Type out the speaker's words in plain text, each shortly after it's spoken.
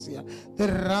gracia.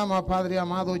 Derrama, Padre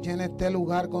amado, llena este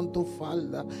lugar con tu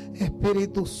falda.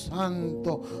 Espíritu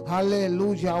Santo,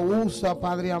 aleluya, usa,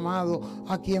 Padre amado,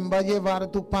 a quien va a llevar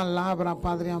tu palabra,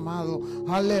 Padre amado.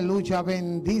 Aleluya,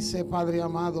 bendice, Padre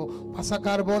amado. Pasa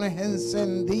carbones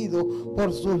encendidos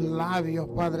por sus labios,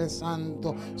 Padre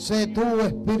Santo. Sé tú,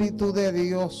 Espíritu de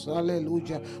Dios,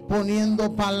 aleluya,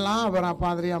 poniendo palabra,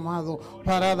 Padre amado,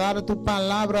 para dar tu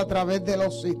palabra a través de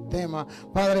los sistemas,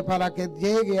 Padre, para que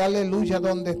llegue, aleluya,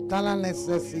 donde está la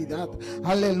necesidad,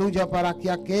 aleluya, para que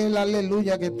aquel,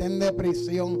 aleluya, que esté en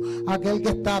depresión, aquel que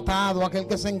está atado, aquel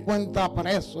que se encuentra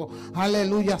preso,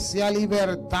 aleluya, sea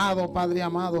libertado, Padre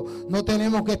amado. No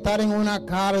tenemos que estar en una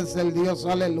cárcel, Dios,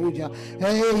 aleluya.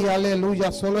 Hey,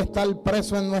 aleluya, solo estar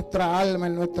preso en nuestra alma,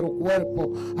 en nuestro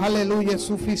cuerpo, aleluya, es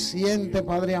suficiente,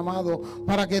 Padre amado,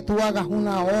 para que tú hagas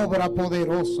una obra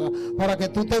poderosa, para que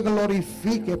tú te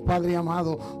glorifiques, Padre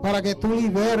amado, para que tú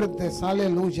libertes,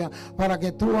 aleluya, para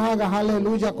que tú hagas,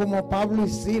 aleluya, como Pablo y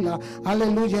Silas,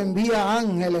 aleluya, envía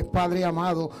ángeles, Padre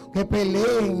amado, que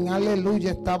peleen,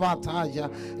 aleluya, esta batalla.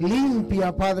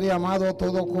 Limpia, Padre amado,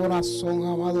 todo corazón,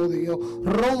 amado Dios.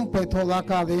 Rompe toda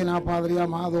cadena, Padre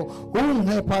amado.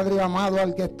 Unge, Padre amado,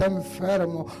 al que está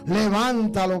enfermo.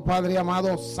 Levántalo, Padre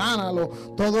amado, sánalo.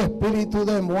 Todo espíritu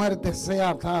de muerte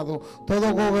sea atado.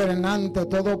 Todo gobernante,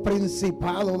 todo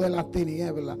principado de las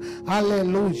tinieblas,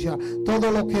 aleluya,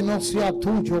 todo lo que no sea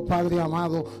tuyo, Padre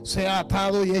amado, sea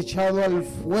atado y echado al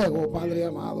fuego, Padre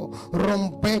amado.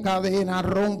 Rompe cadenas,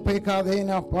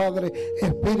 Padre.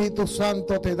 Espíritu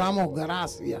Santo, te damos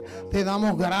gracias,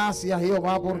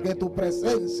 Jehová, porque tu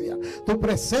presencia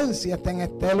está en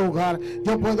este lugar.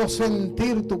 Yo puedo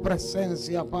sentir tu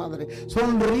presencia, Padre.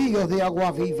 Son ríos de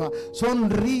agua viva, son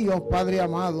ríos, Padre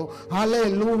amado,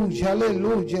 aleluya,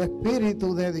 aleluya.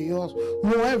 Espíritu de Dios,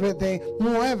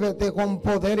 muévete con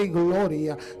poder y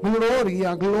gloria,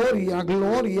 gloria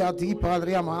a ti,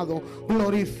 Padre amado.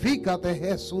 Glorifícate,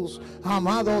 Jesús,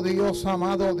 amado Dios,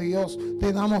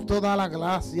 te damos toda la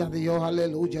gracia, Dios,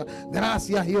 aleluya.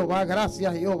 Gracias, Jehová,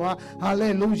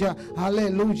 aleluya,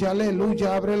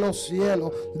 abre los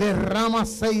cielos, derrama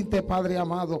aceite, Padre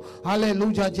amado,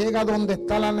 aleluya, llega donde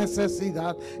está la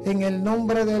necesidad, en el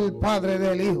nombre del Padre,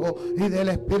 del Hijo y del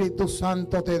Espíritu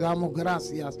Santo te damos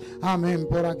gracias, amén.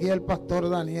 Por aquí el pastor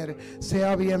Daniel,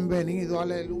 sea bienvenido,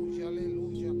 aleluya,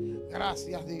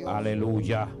 gracias, Dios,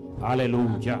 aleluya,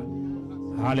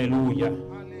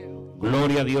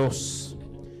 gloria a Dios,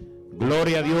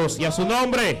 y a su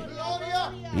nombre,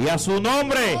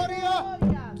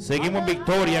 seguimos en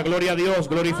victoria, gloria a Dios,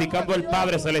 glorificando al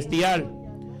Padre Celestial,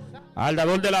 al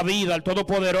dador de la vida, al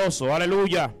Todopoderoso,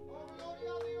 aleluya,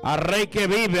 al Rey que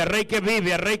vive,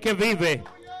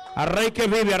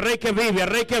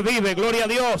 gloria a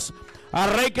Dios,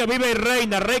 al Rey que vive y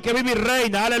reina,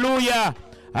 aleluya.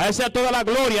 A ese toda la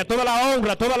gloria, toda la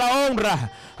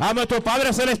honra a nuestro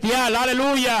Padre Celestial,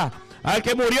 aleluya. Al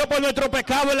que murió por nuestro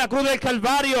pecado en la cruz del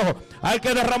Calvario, al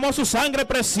que derramó su sangre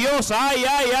preciosa, ay.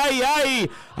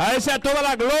 A ese toda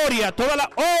la gloria, toda la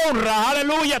honra,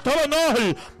 aleluya, todo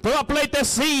honor, toda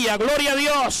pleitesía, gloria a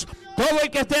Dios. Todo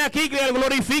el que esté aquí que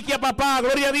glorifique a papá,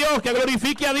 gloria a Dios, que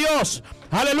glorifique a Dios.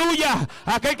 Aleluya,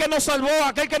 aquel que nos salvó,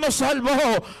 aquel que nos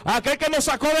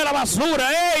sacó de la basura,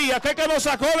 aquel que nos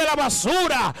sacó de la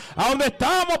basura, a donde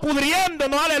estábamos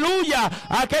pudriéndonos, aleluya,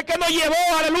 aquel que nos llevó,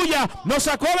 aleluya, nos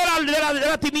sacó de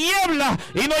la tiniebla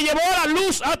y nos llevó a la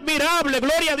luz admirable,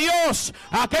 gloria a Dios,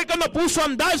 aquel que nos puso a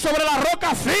andar sobre la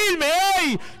roca firme,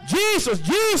 Jesus,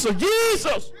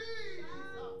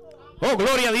 oh,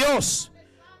 gloria a Dios,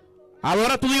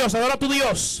 adora a tu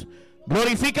Dios.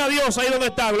 Glorifica a Dios ahí donde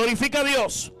está. Glorifica a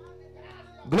Dios.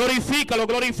 Glorifícalo.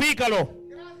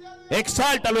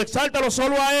 Exáltalo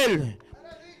solo a Él.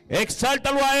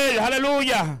 Exáltalo a Él.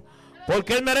 Aleluya.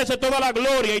 Porque Él merece toda la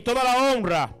gloria y toda la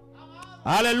honra.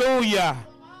 Aleluya.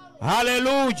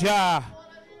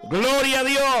 Gloria a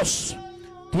Dios.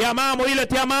 Te amamos. Dile,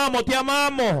 te amamos.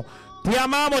 Te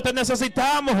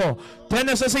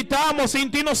necesitamos, sin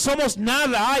ti no somos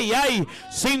nada,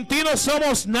 sin ti no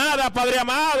somos nada, Padre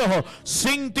amado,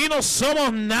 sin ti no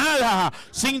somos nada,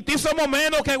 sin ti somos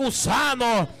menos que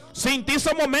gusanos,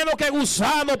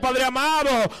 Padre amado,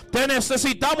 te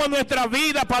necesitamos en nuestra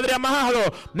vida, Padre amado,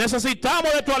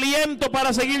 necesitamos de tu aliento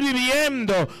para seguir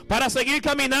viviendo, para seguir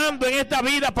caminando en esta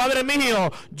vida, Padre mío,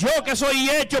 yo que soy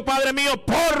hecho, Padre mío,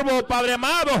 polvo, Padre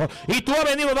amado, y tú has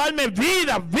venido a darme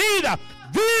vida,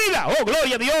 oh,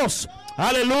 gloria a Dios.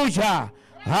 Aleluya.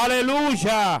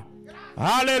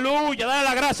 Dale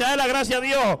la gracia a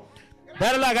Dios.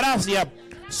 Dale la gracia.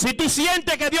 Si tú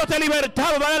sientes que Dios te ha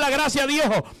libertado, dale la gracia a Dios.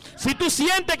 Si tú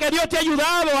sientes que Dios te ha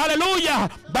ayudado, aleluya,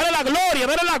 dale la gloria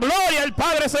al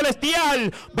Padre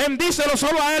Celestial. Bendícelo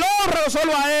solo a Él, honralo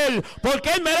solo a Él, porque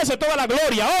Él merece toda la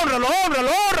gloria. Honralo.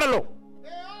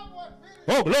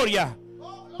 Oh, gloria.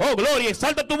 Oh, gloria.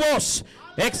 Exalta tu voz.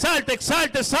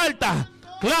 Exalta.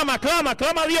 Clama a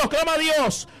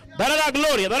Dios. Dale la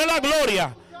gloria.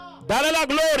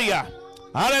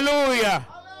 Aleluya.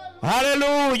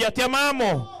 Te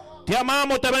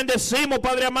amamos, te bendecimos,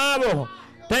 Padre amado.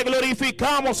 Te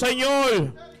glorificamos,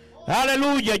 Señor.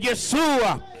 Aleluya. Jesús,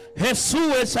 el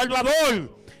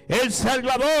Salvador.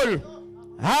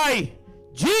 Ay,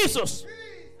 Jesús.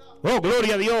 Oh,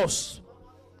 gloria a Dios.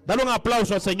 Dale un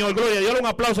aplauso al Señor. Gloria a Dios. Dale un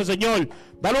aplauso al Señor.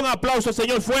 Dale un aplauso al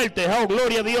Señor fuerte. Oh,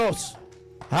 gloria a Dios.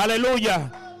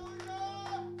 Aleluya.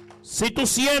 Si tú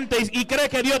sientes y crees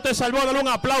que Dios te salvó, dale un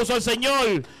aplauso al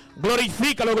Señor.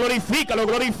 Glorifícalo.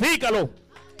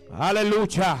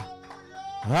 Aleluya.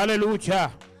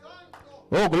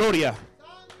 Oh, gloria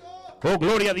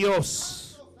a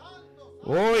Dios.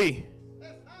 Hoy.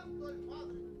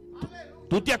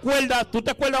 ¿Tú te acuerdas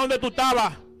dónde tú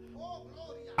estabas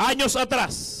años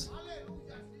atrás?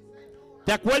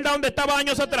 ¿Te acuerdas dónde estaba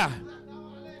años atrás?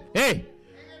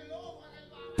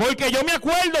 Porque yo me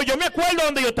acuerdo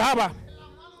donde yo estaba.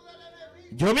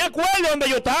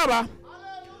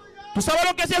 ¿Tú sabes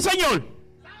lo que hacía el Señor?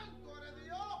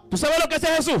 ¿Tú sabes lo que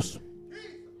hacía Jesús?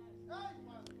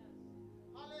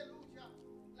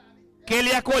 Que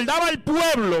le acordaba al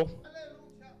pueblo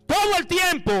todo el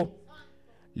tiempo.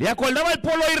 Le acordaba al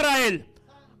pueblo de Israel.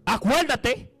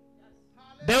 Acuérdate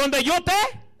de donde yo te.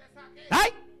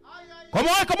 ¿Ay? ¿Cómo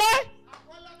es?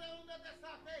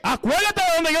 Acuérdate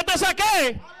de donde yo te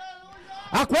saqué.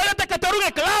 Acuérdate que tú eres un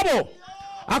esclavo.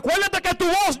 Acuérdate que tu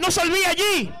voz no servía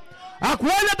allí.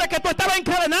 Acuérdate que tú estabas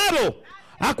encadenado.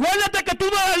 Acuérdate que tú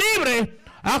no eras libre.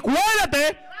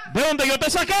 Acuérdate de donde yo te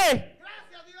saqué.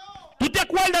 ¿Tú te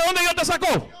acuerdas de dónde yo te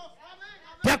sacó?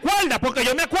 ¿Te acuerdas? Porque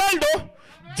yo me acuerdo.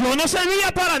 Yo no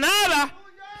servía para nada.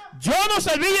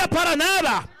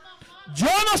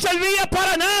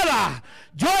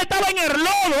 Yo estaba en el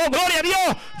lodo, oh, gloria a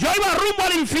Dios. Yo iba rumbo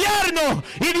al infierno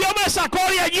y Dios me sacó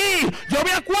de allí. Yo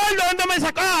me acuerdo dónde me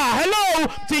sacó.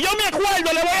 Hello. Si yo me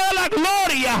acuerdo, le voy a dar la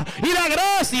gloria y la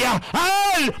gracia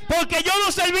a Él, porque yo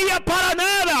no servía para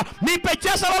nada. Ni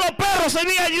pechazo a los perros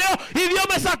servía yo y Dios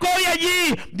me sacó de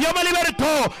allí. Dios me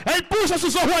libertó. Él puso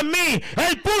sus ojos en mí.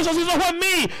 Él puso sus ojos en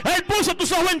mí. Él puso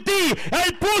tus ojos en ti.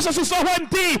 Él puso sus ojos en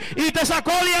ti y te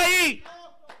sacó de ahí.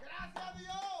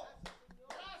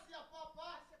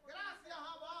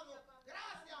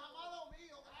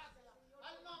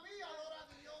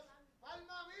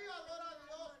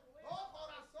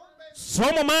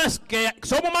 Somos más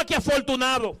que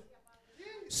afortunados.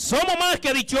 Somos más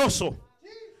que dichosos.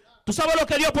 ¿Tú sabes lo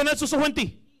que Dios pone sus ojos en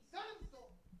ti?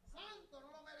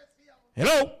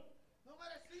 Hello.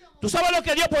 ¿Tú sabes lo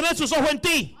que Dios pone sus ojos en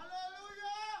ti?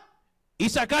 Y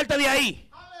sacarte de ahí.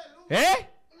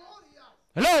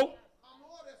 Hello.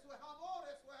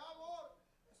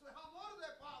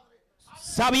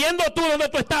 Sabiendo tú dónde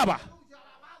tú estabas.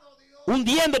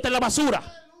 Hundiéndote en la basura.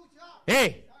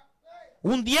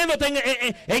 Hundiéndote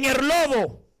en el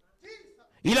lodo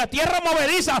y la tierra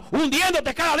movediza,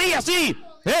 hundiéndote cada día así.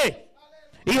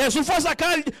 Y Jesús fue a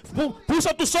sacar,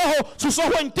 puso sus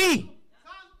ojos en ti.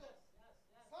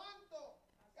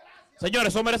 Señores,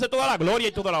 eso merece toda la gloria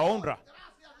y toda la honra.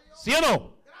 ¿Sí o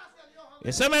no?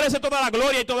 Ese merece toda la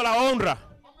gloria y toda la honra.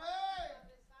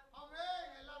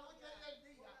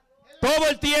 Todo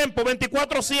el tiempo,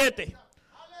 24/7.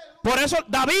 Por eso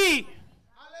David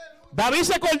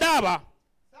se acordaba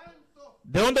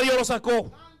de dónde Dios lo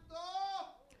sacó.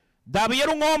 David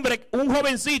era un hombre, un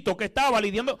jovencito que estaba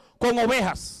lidiando con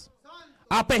ovejas.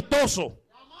 Apestoso.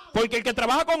 Porque el que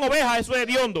trabaja con ovejas, eso es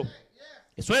hediondo.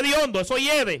 Eso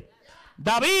hiede.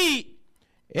 David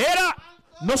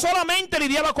no solamente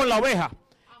lidiaba con la oveja,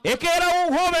 es que era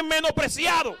un joven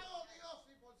menospreciado.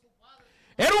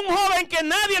 Era un joven que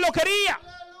nadie lo quería.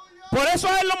 Por eso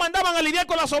a él lo mandaban a lidiar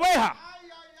con las ovejas.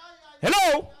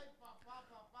 Hello.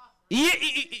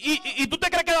 ¿Y tú te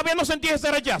crees que David no sentía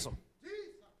ese rechazo?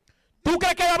 ¿Tú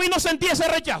crees que David no sentía ese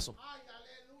rechazo?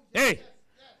 Él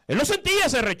no sentía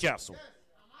ese rechazo.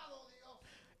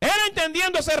 Él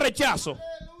entendiendo ese rechazo.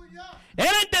 Él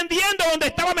entendiendo dónde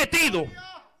estaba metido.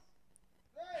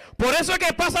 Por eso es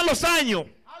que pasan los años.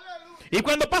 Y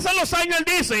cuando pasan los años él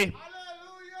dice: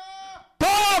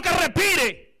 todo lo que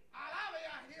respire,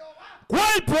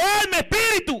 cuerpo, alma,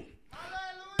 espíritu,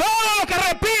 todo lo que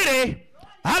respire,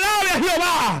 Alabe a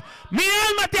Jehová. Mi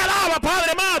alma te alaba,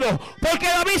 Padre amado, porque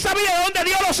David sabía de dónde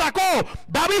Dios lo sacó.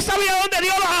 David sabía de dónde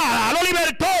Dios lo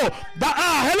libertó.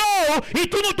 Hello. Y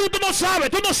tú no sabes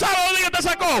de dónde Dios te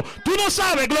sacó. Tú no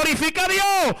sabes. Glorifica a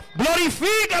Dios.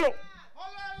 Glorifícalo.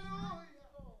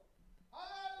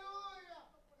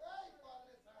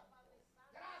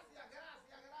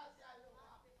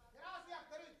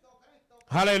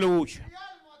 Aleluya.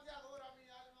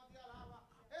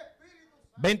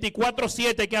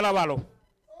 24/7 hay que alabarlo.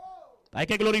 Hay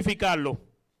que glorificarlo.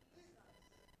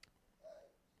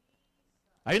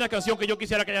 Hay una canción que yo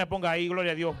quisiera que ella ponga ahí,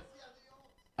 gloria a Dios.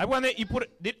 Y por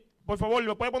favor,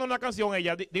 ¿me puede poner una canción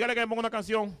ella? Dígale que me ponga una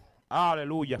canción.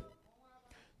 Aleluya.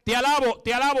 Te alabo,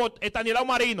 Estanislao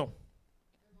Marino.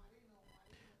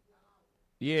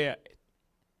 Yeah.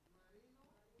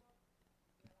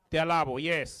 Te alabo,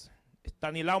 yes.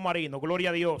 Estanislao Marino, gloria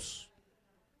a Dios.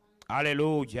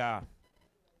 Aleluya.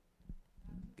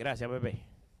 Gracias, bebé.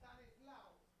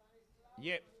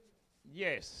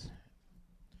 Yes.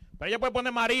 Pero ella puede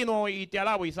poner Marino y te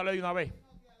alabo y sale de una vez.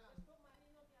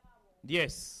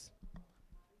 Yes.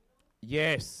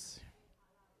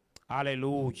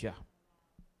 Aleluya.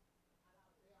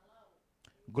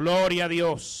 Gloria a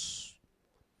Dios.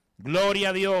 Gloria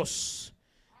a Dios.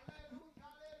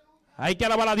 Hay que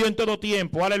alabar a Dios en todo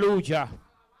tiempo. Aleluya.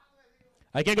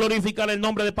 Hay que glorificar el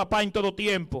nombre de papá en todo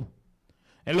tiempo.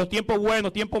 En los tiempos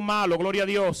buenos, tiempos malos. Gloria a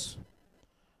Dios.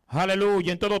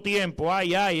 Aleluya. En todo tiempo.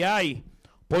 Ay.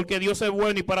 Porque Dios es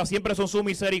bueno y para siempre son su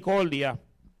misericordia.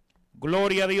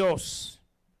 Gloria a Dios.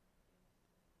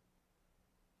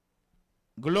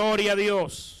 Gloria a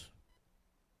Dios.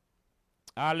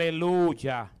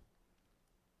 Aleluya.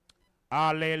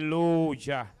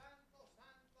 Aleluya.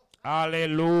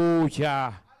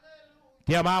 Aleluya.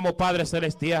 Te amamos, Padre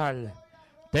Celestial.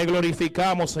 Te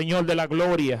glorificamos, Señor de la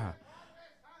gloria.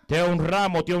 Te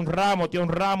honramos,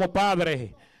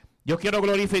 Padre. Yo quiero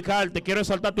glorificarte, quiero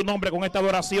exaltar tu nombre con esta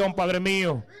adoración, Padre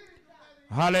mío.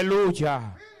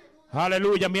 Aleluya.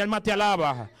 Aleluya. Mi alma te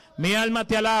alaba. Mi alma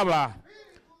te alaba.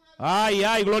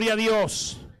 Ay, gloria a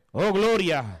Dios. Oh,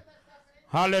 gloria.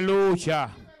 Aleluya.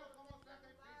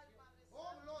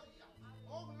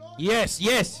 Yes.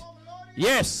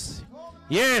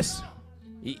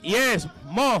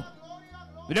 Mo.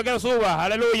 Dile que lo suba.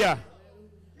 Aleluya.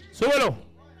 Súbelo.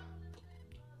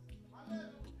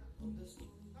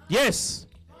 Yes.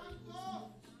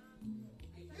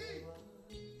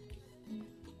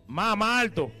 Más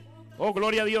alto. Oh,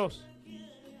 gloria a Dios.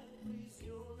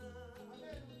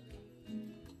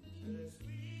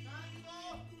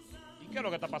 ¿Y qué es lo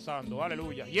que está pasando?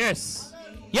 Aleluya. Yes.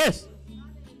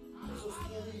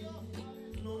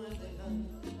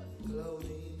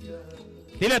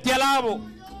 Dile, te alabo.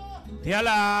 Te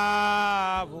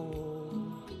alabo.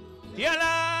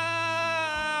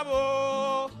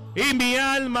 Y mi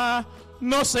alma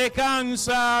no se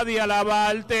cansa de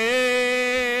alabarte.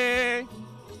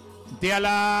 Te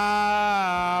alabo.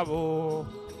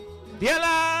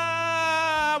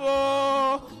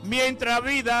 Mientras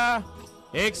vida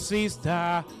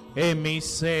exista en mi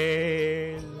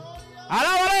ser.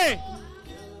 ¡Alábale!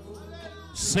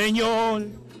 Señor,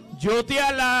 yo te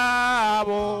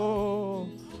alabo,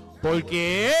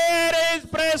 porque eres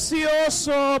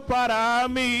precioso para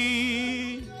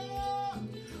mí.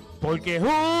 Porque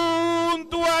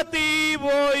junto a ti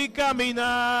voy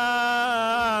caminando,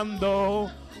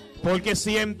 porque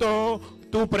siento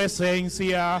tu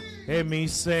presencia en mi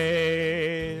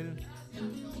ser.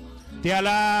 Te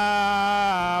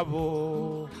alabo,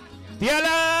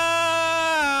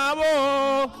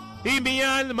 y mi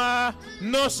alma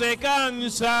no se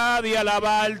cansa de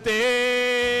alabarte.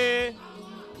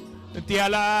 Te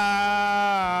alabo,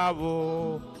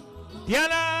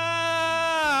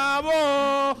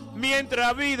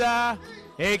 mientras vida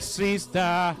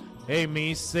exista en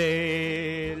mi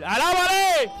ser.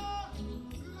 ¡Alábale!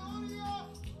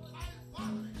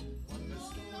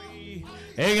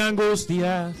 En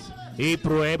angustias y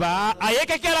pruebas, ahí es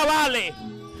que hay que alabarle.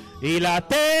 Y la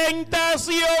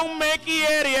tentación me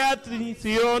quiere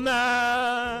atricionar.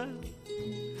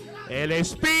 El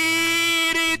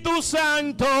Espíritu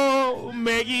Santo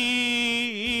me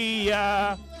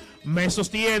guía, me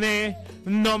sostiene,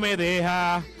 no me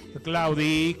deja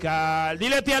claudicar.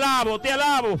 Dile, te alabo, te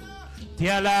alabo, te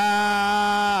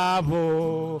alabo,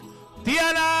 te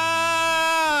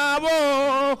alabo.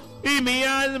 Y mi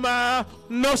alma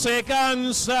no se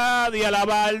cansa de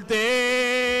alabarte.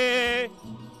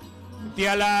 Te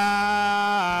alabo,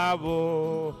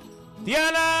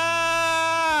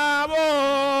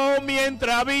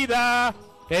 mientras vida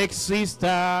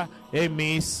exista en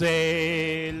mi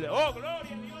ser. Oh, gloria a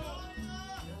Dios.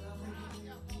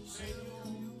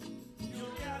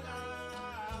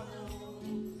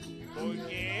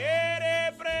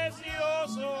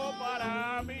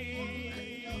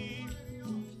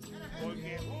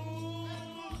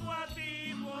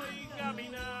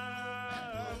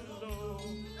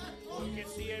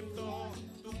 siento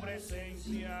tu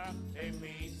presencia en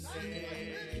mi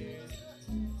ser.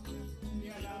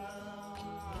 Te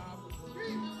alabo,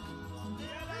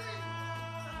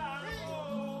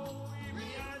 y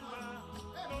mi alma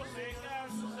no se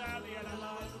cansa de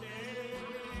alabarte.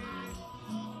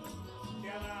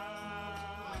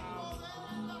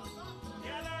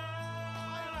 Te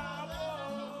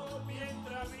alabo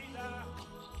mientras vida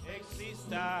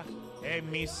exista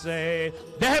en mi ser.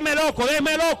 Déjeme loco,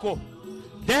 déjeme loco.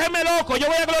 Déjeme loco, yo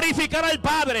voy a glorificar al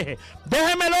Padre.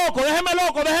 Déjeme loco, déjeme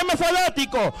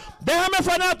fanático,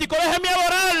 déjeme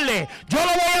adorarle. Yo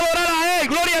lo voy a adorar a Él,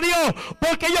 gloria a Dios,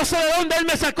 porque yo sé de dónde Él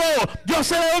me sacó, yo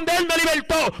sé de dónde Él me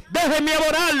libertó. Déjeme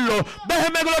adorarlo,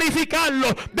 déjeme glorificarlo,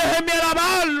 déjeme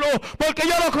alabarlo, porque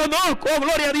yo lo conozco,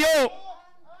 gloria a Dios.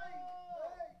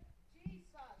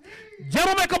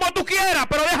 Llámame como tú quieras,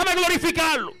 pero déjame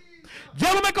glorificarlo.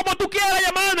 Llámame como tú quieras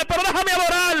llamarme, pero déjame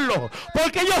adorarlo,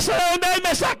 porque yo sé de dónde Él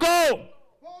me sacó.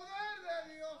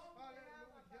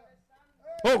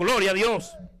 Oh, gloria a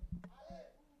Dios.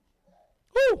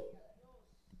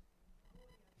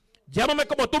 Llámame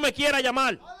como tú me quieras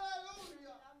llamar.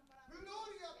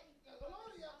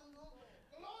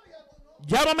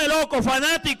 Llámame loco,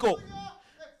 fanático.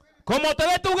 Como te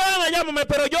dé tu gana, llámame,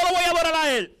 pero yo lo voy a adorar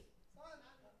a Él.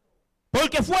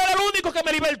 Porque fue el único que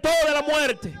me libertó de la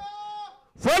muerte.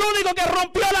 Fue el único que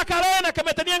rompió las cadenas que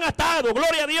me tenían atado.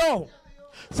 Gloria a Dios.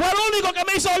 Fue el único que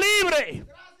me hizo libre.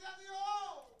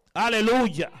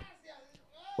 Aleluya.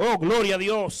 Oh, gloria a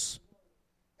Dios.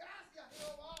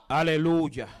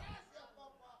 Aleluya.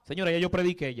 Señora, ya yo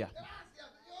prediqué ya.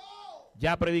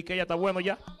 Ya prediqué, ya está bueno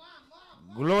ya.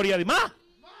 Gloria a Dios. Más.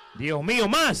 Dios mío,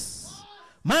 más.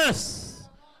 Más.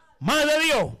 Más de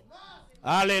Dios.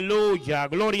 Aleluya.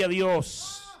 Gloria a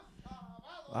Dios.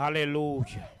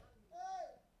 Aleluya.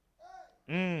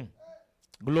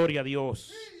 Gloria a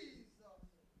Dios.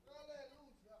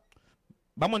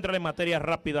 Vamos a entrar en materia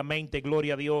rápidamente,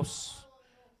 gloria a Dios.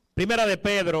 Primera de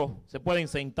Pedro, se pueden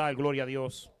sentar, gloria a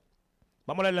Dios.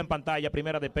 Vamos a leerla en pantalla,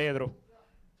 Primera de Pedro.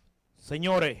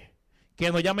 Señores,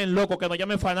 que nos llamen locos, que nos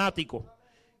llamen fanáticos,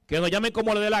 que nos llamen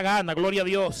como le dé la gana, gloria a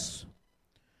Dios.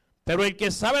 Pero el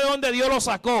que sabe de dónde Dios lo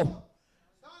sacó,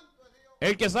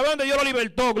 el que sabe de dónde Dios lo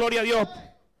libertó, gloria a Dios,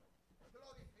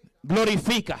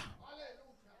 glorifica.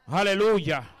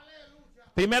 Aleluya.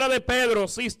 Primera de Pedro,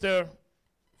 sister.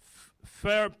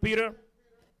 Fair Peter.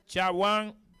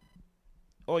 Chawan.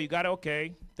 Oh, you got it?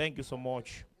 Okay. Thank you so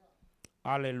much.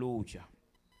 Aleluya.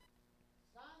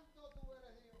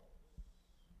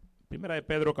 Primera de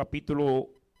Pedro, capítulo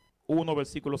 1,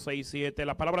 versículo 6 y 7.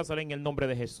 La palabra sale en el nombre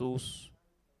de Jesús.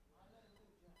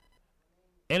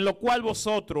 En lo cual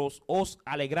vosotros os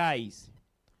alegráis,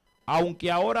 aunque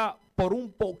ahora por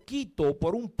un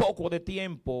poco de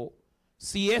tiempo,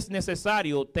 si es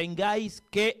necesario, tengáis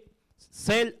que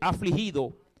ser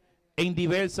afligido en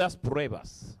diversas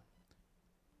pruebas,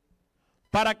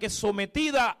 para que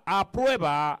sometida a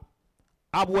prueba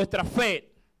a vuestra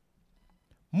fe,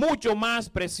 mucho más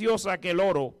preciosa que el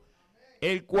oro,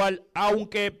 el cual,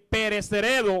 aunque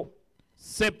perecedero,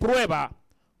 se prueba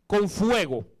con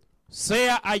fuego,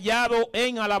 sea hallado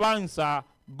en alabanza,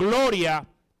 gloria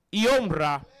y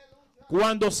honra,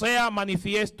 cuando sea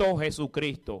manifiesto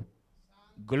Jesucristo.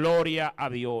 Gloria a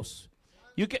Dios.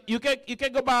 You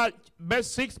can go back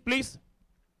verse 6, please.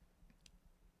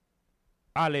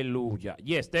 Aleluya.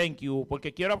 Yes, thank you.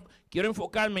 Porque quiero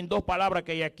enfocarme en dos palabras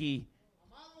que hay aquí.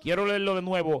 Quiero leerlo de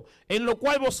nuevo. En lo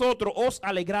cual vosotros os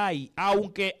alegráis,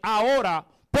 aunque ahora,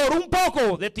 por un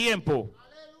poco de tiempo,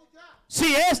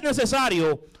 si es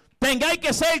necesario, tengáis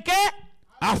que ser, ¿qué?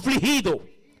 Afligido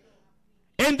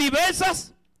en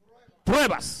diversas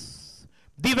pruebas.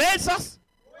 Diversas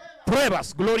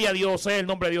pruebas. Gloria a Dios, el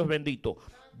nombre de Dios bendito.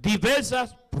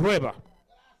 Diversas pruebas.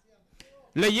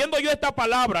 Leyendo yo esta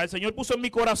palabra, el Señor puso en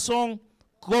mi corazón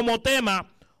como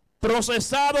tema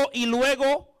procesado y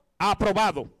luego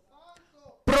aprobado.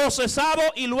 Procesado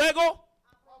y luego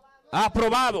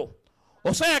aprobado.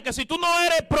 O sea que si tú no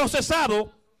eres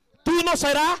procesado, tú no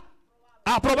serás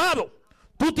aprobado.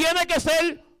 Tú tienes que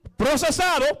ser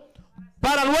procesado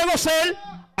para luego ser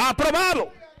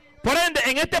aprobado. Por ende,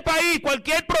 en este país,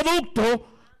 cualquier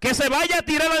producto que se vaya a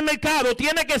tirar al mercado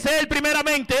tiene que ser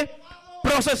primeramente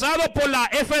procesado por la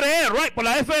FDA, right? Por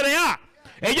la FDA.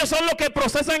 Ellos son los que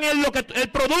procesan el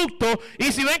producto,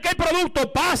 y si ven que el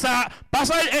producto pasa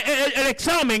el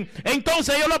examen,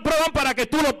 entonces ellos lo aprueban para que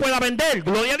tú lo puedas vender.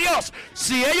 Gloria a Dios.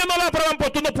 Si ellos no lo aprueban,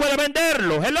 pues tú no puedes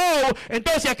venderlo. Hello.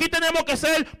 Entonces aquí tenemos que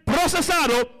ser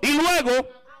procesados y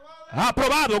luego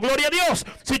aprobado. Gloria a Dios.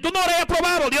 Si tú no eres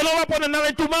aprobado, Dios no va a poner nada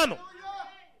en tu mano.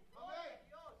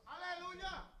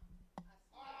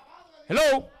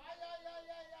 Hello.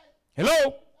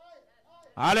 Hello.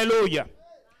 Aleluya.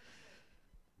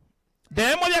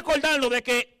 Debemos de acordarnos de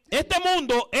que este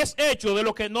mundo es hecho de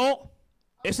lo que no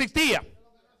existía.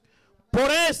 Por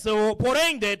eso, por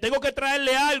ende, tengo que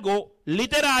traerle algo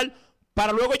literal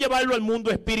para luego llevarlo al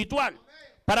mundo espiritual,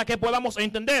 para que podamos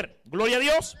entender. Gloria a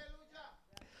Dios.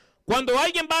 Cuando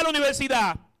alguien va a la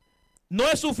universidad, no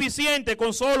es suficiente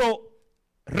con solo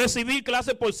recibir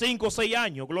clases por 5 o 6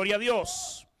 años. Gloria a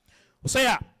Dios. O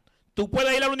sea, tú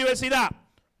puedes ir a la universidad,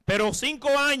 pero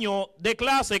 5 años de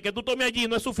clase que tú tomes allí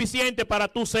no es suficiente para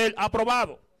tú ser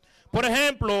aprobado. Por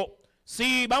ejemplo,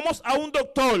 si vamos a un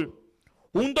doctor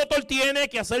tiene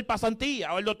que hacer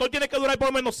pasantía, o el doctor tiene que durar por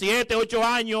lo menos 7, 8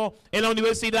 años en la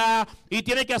universidad, y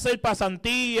tiene que hacer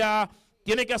pasantía,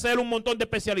 tiene que hacer un montón de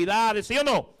especialidades, ¿sí o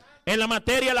no? En la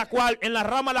materia en la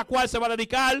rama a la cual se va a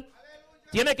dedicar,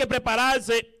 tiene que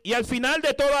prepararse, y al final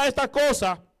de todas estas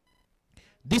cosas,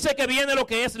 dice que viene lo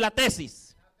que es la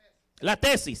tesis. La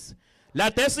tesis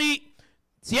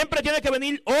siempre tiene que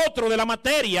venir otro de la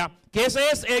materia, que ese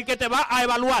es el que te va a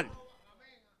evaluar.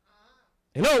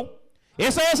 Hello.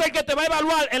 Ese es el que te va a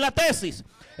evaluar en la tesis.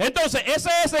 Entonces, ese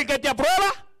es el que te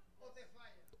aprueba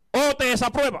o te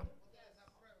desaprueba.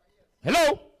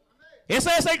 Hello. Ese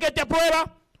es el que te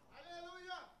aprueba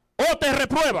o te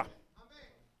reprueba.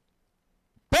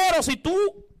 Pero si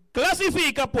tú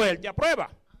clasificas, pues él te aprueba.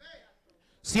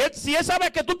 Si él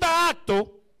sabe que tú estás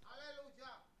apto,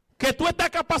 que tú estás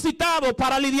capacitado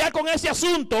para lidiar con ese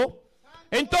asunto,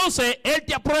 entonces él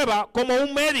te aprueba como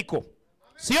un médico.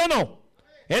 ¿Sí o no?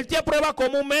 Él te aprueba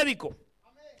como un médico.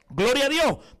 Gloria a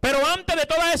Dios. Pero antes de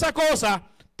todas esas cosas,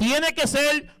 tiene que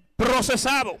ser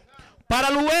procesado para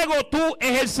luego tú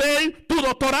ejercer tu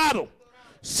doctorado.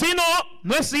 Si no,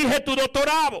 no exige tu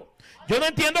doctorado. Yo no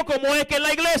entiendo cómo es que en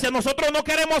la iglesia nosotros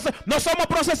no somos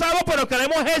procesados, pero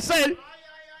queremos ejercer.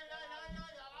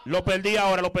 Lo perdí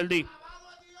ahora, lo perdí.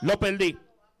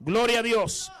 Gloria a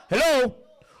Dios. Hello.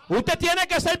 Usted tiene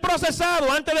que ser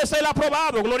procesado antes de ser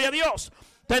aprobado. Gloria a Dios.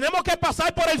 Tenemos que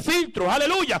pasar por el filtro,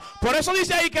 aleluya. Por eso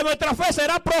dice ahí que nuestra fe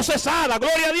será procesada,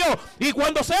 gloria a Dios. Y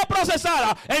cuando sea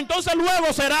procesada, entonces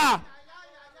luego será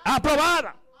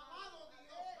aprobada.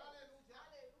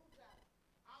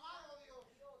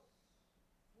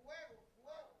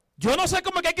 Yo no sé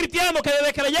cómo es que hay cristianos que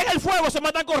desde que le llega el fuego se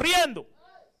matan corriendo.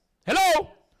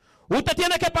 Hello. Usted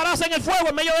tiene que pararse en el fuego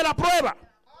en medio de la prueba.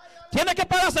 Tiene que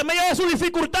pararse en medio de su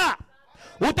dificultad.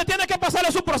 Usted tiene que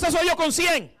pasarle su proceso a Dios con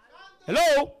 100.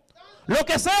 Hello. Lo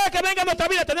que sea que venga en nuestra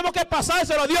vida, tenemos que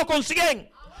pasárselo a Dios con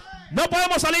 100. No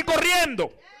podemos salir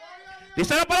corriendo.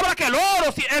 Dice la palabra que el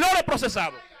oro es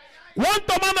procesado.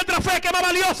 ¿Cuánto más nuestra fe que es más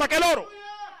valiosa que el oro?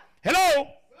 Hello.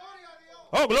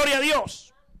 Oh, gloria a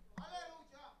Dios.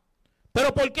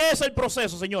 Pero ¿por qué es el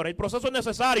proceso, señores? El proceso es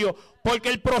necesario porque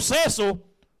el proceso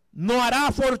nos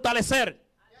hará fortalecer.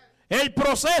 El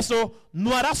proceso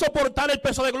nos hará soportar el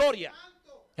peso de gloria.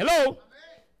 Hello.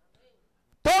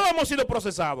 Todos hemos sido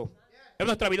procesados en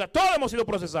nuestra vida. Todos hemos sido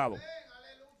procesados.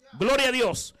 Gloria a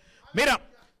Dios. Mira,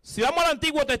 si vamos al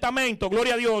Antiguo Testamento,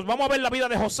 gloria a Dios, vamos a ver la vida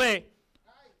de José.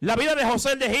 La vida de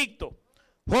José de Egipto.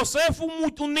 José fue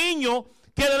un niño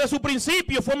que desde su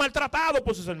principio fue maltratado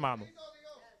por sus hermanos.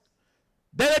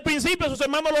 Desde el principio sus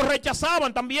hermanos lo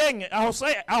rechazaban también a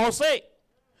José.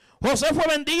 José fue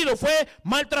vendido, fue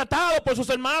maltratado por sus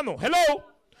hermanos.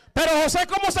 Hello. Pero José,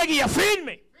 ¿cómo seguía?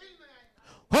 Firme.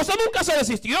 José nunca se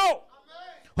desistió.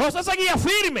 José seguía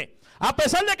firme. A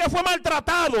pesar de que fue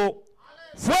maltratado,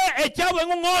 fue echado en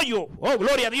un hoyo. Oh,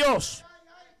 gloria a Dios.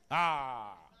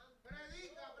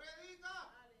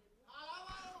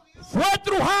 Fue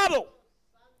estrujado.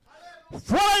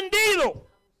 Fue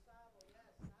vendido.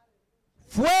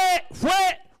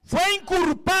 Fue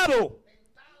inculpado.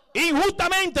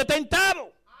 Injustamente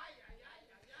tentado.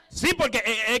 Sí, porque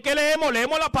es que leemos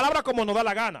la palabra como nos da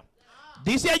la gana.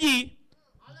 Dice allí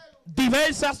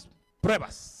diversas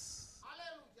pruebas.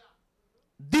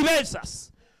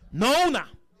 Diversas. No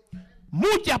una.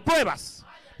 Muchas pruebas.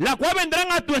 Las cuales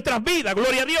vendrán a nuestras vidas.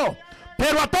 Gloria a Dios.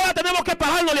 Pero a todas tenemos que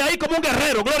parándole ahí como un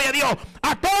guerrero, gloria a Dios.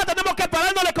 A todas tenemos que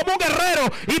parándole como un guerrero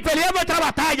y pelear nuestra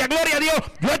batalla, gloria a Dios.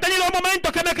 Yo he tenido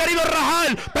momentos que me he querido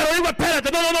rajar, pero digo,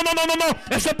 espérate, no.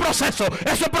 Eso es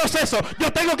proceso.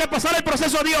 Yo tengo que pasar el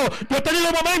proceso a Dios. Yo he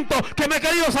tenido momentos que me he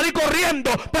querido salir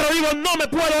corriendo, pero digo, no me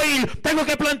puedo ir. Tengo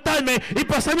que plantarme y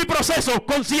pasar mi proceso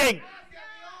con 100.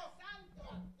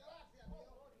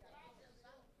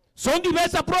 Son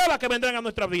diversas pruebas que vendrán a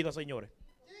nuestras vidas, señores.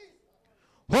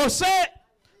 José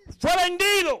fue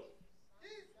vendido,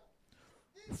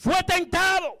 fue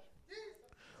tentado,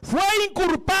 fue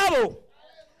inculpado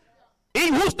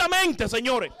injustamente,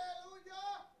 señores.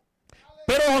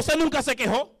 Pero José nunca se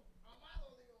quejó.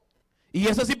 Y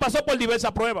ese sí pasó por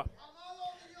diversas pruebas.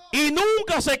 Y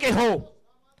nunca se quejó.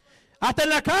 Hasta en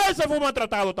la cárcel fue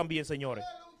maltratado también, señores.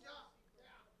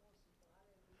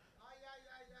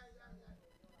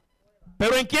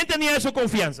 Pero ¿en quién tenía su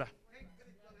confianza?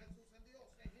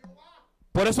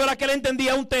 Por eso era que él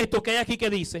entendía un texto que hay aquí que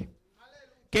dice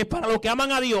que para los que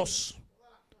aman a Dios,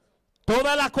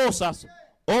 todas las cosas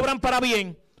obran para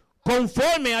bien,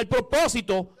 conforme al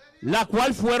propósito, la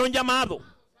cual fueron llamados.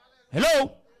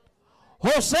 Hello.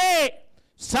 José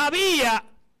sabía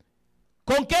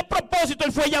con qué propósito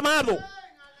él fue llamado.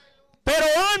 Pero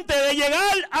antes de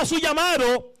llegar a su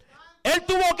llamado, él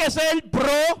tuvo que ser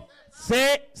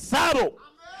procesado.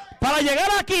 Para llegar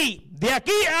aquí, de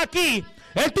aquí a aquí,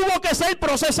 él tuvo que ser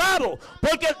procesado.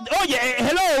 Porque, oye,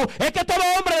 hello, es que todo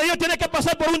hombre de Dios tiene que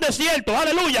pasar por un desierto.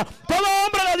 Aleluya. Todo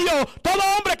hombre de Dios, todo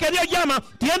hombre que Dios llama,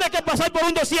 tiene que pasar por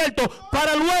un desierto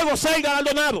para luego ser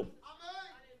galardonado.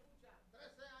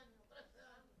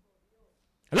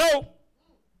 Hello.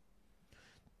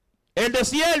 El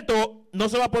desierto no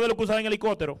se va a poder cruzar en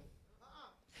helicóptero.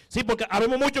 Sí, porque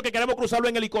habemos muchos que queremos cruzarlo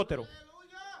en helicóptero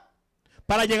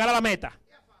para llegar a la meta.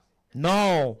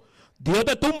 No. Dios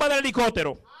te tumba del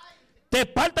helicóptero, te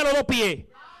parte los dos pies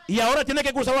y ahora tienes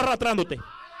que cruzarlo arrastrándote.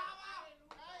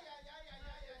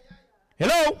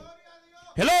 Hello.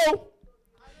 Hello.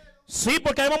 Sí,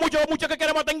 porque hay muchos que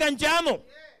queremos estar enganchando.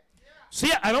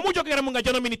 Sí, hay muchos que queremos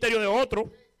enganchar el ministerio de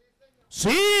otro.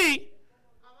 Sí.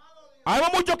 Hay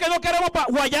muchos que no queremos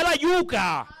guayar la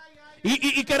yuca.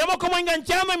 Y queremos como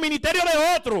enganchando el ministerio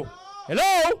de otro.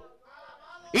 Hello.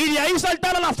 Y de ahí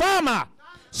saltar a la fama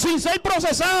sin ser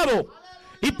procesado.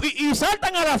 Y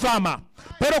saltan a la fama.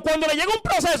 Pero cuando le llega un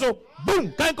proceso,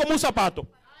 ¡boom!, caen como un zapato.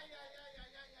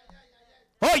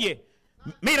 Oye,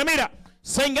 mira,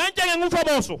 se enganchan en un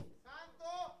famoso.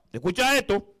 Escucha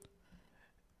esto.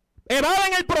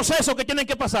 Evaden el proceso que tienen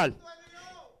que pasar.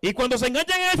 Y cuando se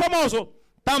enganchan en el famoso,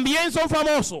 también son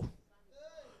famosos.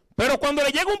 Pero cuando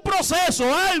le llega un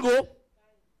proceso, algo,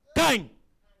 caen.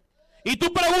 Y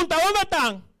tú preguntas, ¿dónde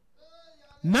están?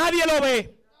 Nadie lo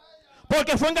ve.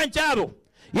 Porque fue enganchado.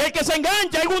 Y el que se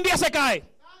engancha algún día se cae.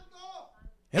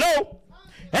 Hello.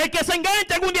 El que se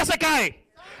engancha algún día se cae.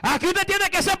 Aquí usted tiene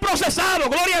que ser procesado,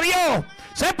 gloria a Dios.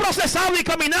 Ser procesado y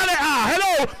caminar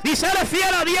y ser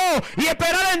fiel a Dios y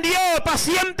esperar en Dios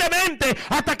pacientemente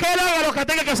hasta que Él haga lo que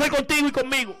tenga que hacer contigo y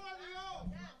conmigo.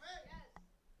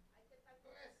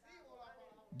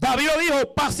 David lo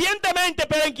dijo, pacientemente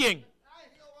espera en quién.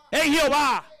 En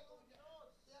Jehová.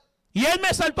 Y Él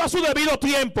me salvó a su debido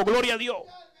tiempo, gloria a Dios.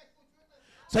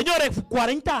 Señores,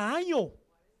 40 años.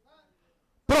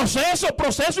 Proceso.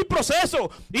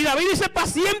 Y David dice,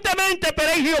 pacientemente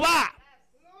esperé en Jehová.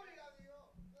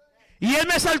 Y Él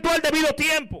me saltó al debido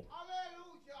tiempo.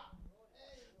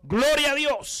 Gloria a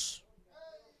Dios.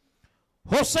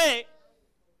 José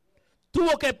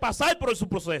tuvo que pasar por su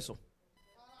proceso.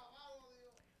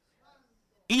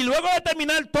 Y luego de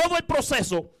terminar todo el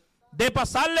proceso, de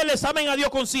pasarle el examen a Dios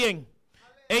con 100,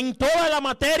 en toda la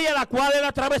materia la cual él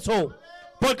atravesó.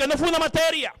 Porque no fue una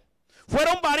materia,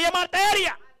 fueron varias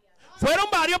materias, fueron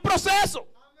varios procesos.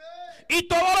 Y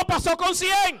todo lo pasó con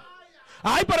 100.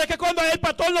 Ay, pero es que cuando el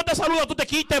pastor no te saluda, tú te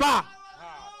quites, va.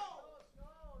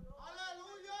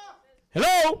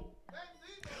 Hello.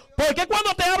 ¿Por qué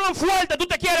cuando te hablan fuerte tú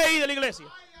te quieres ir de la iglesia?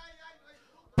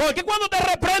 ¿Por qué cuando te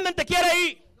reprenden te quieres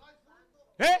ir?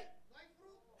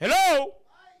 Hello.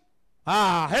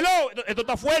 Hello. Esto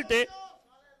está fuerte.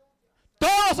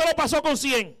 Todo se lo pasó con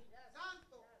 100.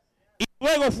 Y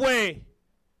luego fue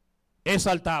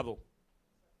exaltado.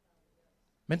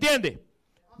 ¿Me entiende?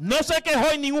 No se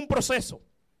quejó en ningún proceso.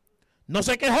 No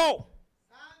se quejó.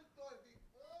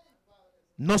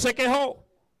 No se quejó.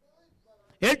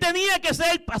 Él tenía que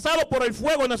ser pasado por el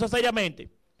fuego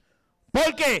necesariamente.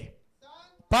 ¿Por qué?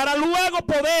 Para luego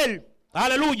poder,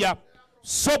 aleluya,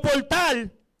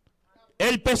 soportar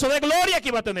el peso de gloria que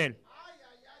iba a tener.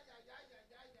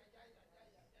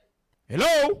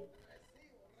 Hello.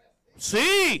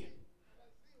 Sí.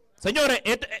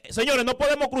 Señores, no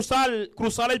podemos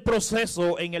cruzar el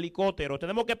proceso en helicóptero.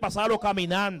 Tenemos que pasarlo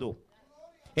caminando.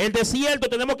 El desierto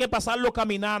tenemos que pasarlo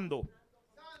caminando.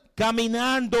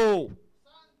 Caminando,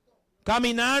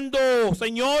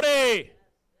 señores.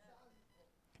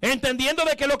 Entendiendo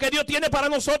de que lo que Dios tiene para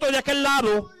nosotros de aquel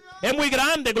lado es muy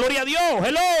grande. Gloria a Dios.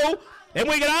 Hello. Es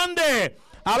muy grande.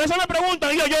 A veces me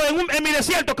preguntan, yo en mi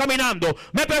desierto caminando.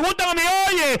 Me preguntan a mí,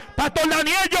 oye, Pastor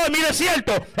Daniel, yo en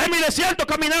mi desierto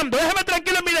caminando. Déjeme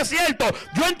tranquilo en mi desierto.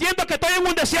 Yo entiendo que estoy en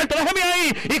un desierto, déjeme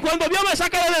ahí. Y cuando Dios me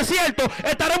saque del desierto,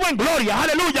 estaremos en gloria,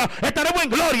 aleluya. Estaremos en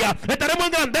gloria, estaremos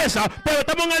en grandeza. Pero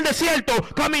estamos en el desierto,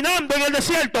 caminando en el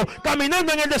desierto,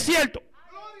 caminando en el desierto.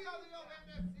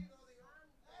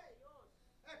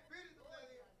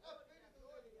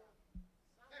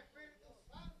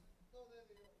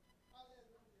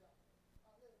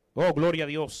 Oh, gloria a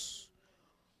Dios.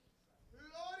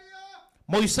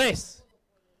 Moisés,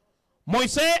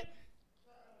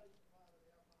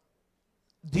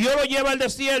 Dios lo lleva al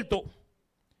desierto.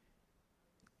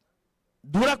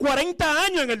 Dura 40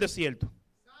 años en el desierto.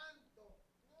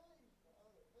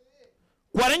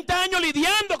 40 años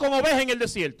lidiando con ovejas en el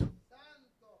desierto.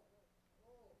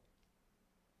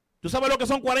 ¿Tú sabes lo que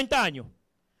son 40 años?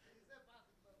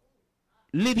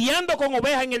 Lidiando con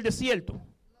ovejas en el desierto.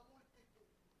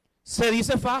 Se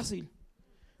dice fácil,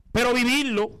 pero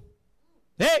vivirlo,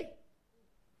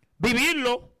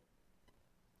 vivirlo.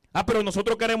 Pero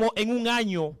nosotros queremos en un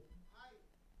año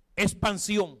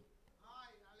expansión.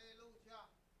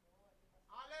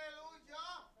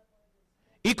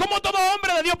 Y como todo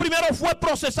hombre de Dios primero fue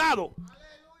procesado.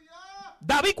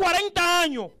 David 40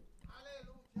 años,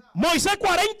 Moisés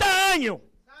 40 años.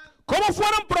 ¿Cómo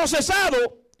fueron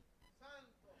procesados?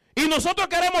 Y nosotros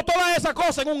queremos todas esas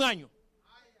cosas en un año.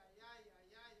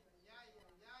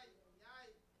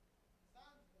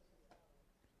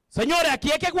 Señores, aquí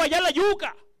hay que guayar la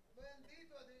yuca.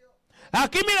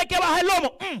 Aquí mire que baja el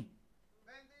lomo.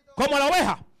 Como la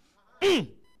oveja.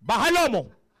 Baja el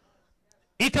lomo.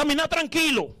 Y camina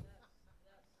tranquilo.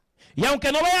 Y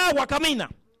aunque no vea agua, camina.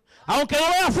 Aunque no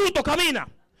vea fruto, camina.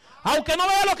 Aunque no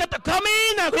vea lo que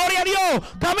camina, gloria a Dios.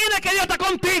 Camina que Dios está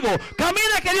contigo.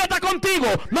 Camina que Dios está contigo.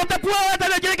 No te puedes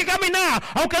detener, tienes que caminar.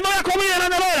 Aunque no haya comida en la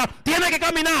nevera, tienes que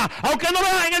caminar. Aunque no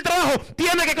veas en el trabajo,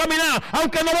 tienes que caminar.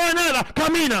 Aunque no veas nada,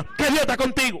 camina que Dios está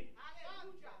contigo.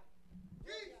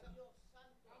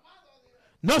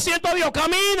 No siento a Dios,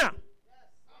 camina.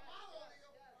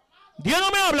 Dios no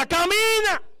me habla,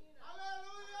 camina.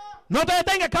 No te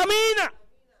detengas, camina.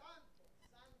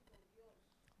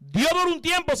 Dios duró un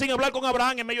tiempo sin hablar con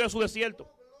Abraham en medio de su desierto.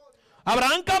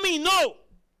 Abraham caminó.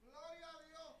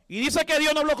 Y dice que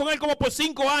Dios no habló con él como por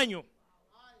 5 años.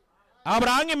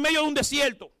 Abraham en medio de un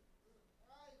desierto.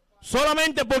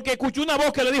 Solamente porque escuchó una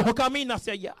voz que le dijo, camina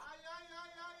hacia allá.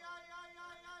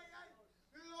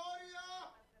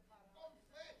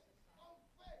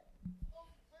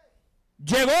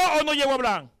 ¿Llegó o no llegó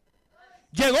Abraham?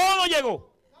 ¿Llegó o no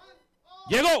llegó?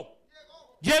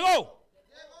 Llegó.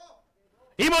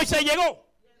 Y Moisés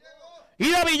llegó.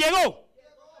 Y David llegó.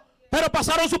 Pero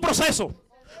pasaron su proceso.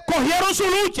 Cogieron su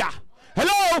lucha.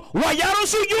 Hello. Guayaron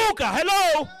su yuca.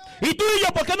 Hello. Y tú y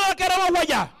yo, ¿por qué no la queremos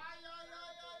guayar?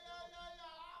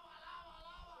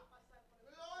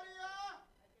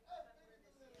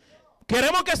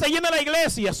 Queremos que se llene la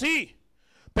iglesia, sí.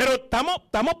 Pero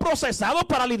estamos procesados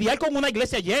para lidiar con una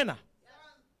iglesia llena.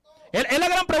 Es la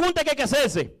gran pregunta que hay que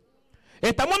hacerse.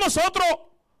 ¿Estamos nosotros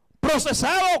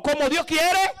procesados como Dios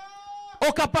quiere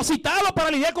o capacitados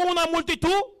para lidiar con una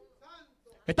multitud?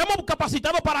 ¿Estamos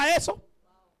capacitados para eso?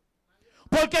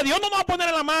 Porque Dios no nos va a poner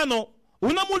en la mano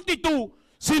una multitud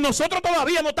si nosotros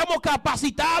todavía no estamos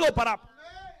capacitados para...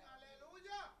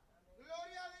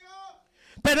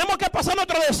 Tenemos que pasar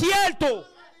nuestro desierto.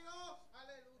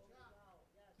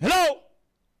 Hello.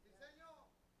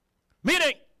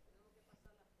 Miren,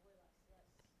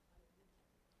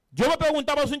 yo me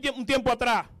preguntaba hace un tiempo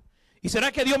atrás, ¿y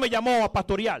será que Dios me llamó a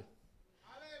pastorear?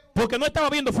 Porque no estaba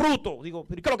viendo fruto. Digo,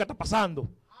 ¿qué es lo que está pasando?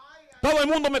 Todo el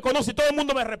mundo me conoce y todo el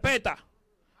mundo me respeta.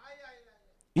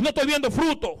 Y no estoy viendo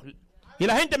fruto. Y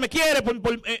la gente me quiere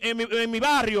en mi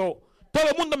barrio. Todo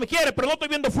el mundo me quiere, pero no estoy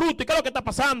viendo fruto. ¿Y qué es lo que está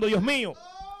pasando, Dios mío?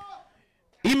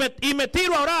 Y me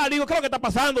tiro a orar. Digo, ¿qué es lo que está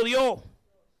pasando, Dios?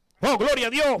 Oh, gloria a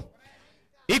Dios.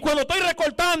 Y cuando estoy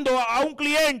recortando a un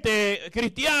cliente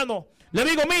cristiano, le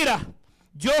digo, mira,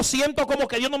 yo siento como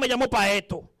que Dios no me llamó para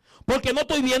esto, porque no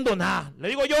estoy viendo nada. Le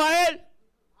digo yo a él.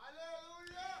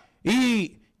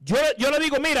 Y yo le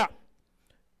digo, mira,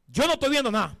 yo no estoy viendo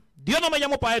nada. Dios no me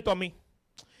llamó para esto a mí.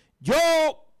 Yo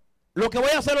lo que voy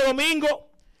a hacer el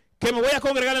domingo, que me voy a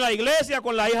congregar en la iglesia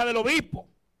con la hija del obispo.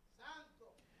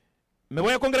 Me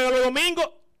voy a congregar el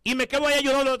domingo y me quedo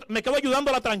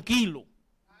ayudándola tranquilo.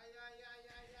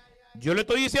 Yo le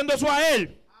estoy diciendo eso a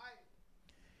él.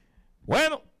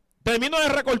 Bueno, termino de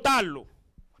recortarlo.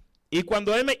 Y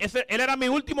cuando él era mi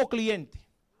último cliente.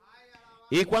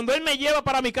 Y cuando él me lleva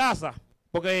para mi casa,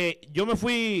 porque yo me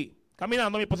fui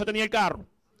caminando, mi esposa tenía el carro.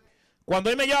 Cuando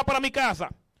él me lleva para mi casa,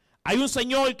 hay un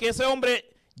señor que ese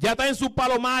hombre ya está en su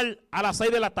palomar a las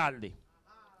 6 de la tarde.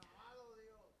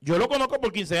 Yo lo conozco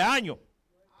por 15 años.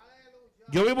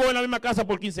 Yo vivo en la misma casa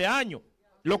por 15 años.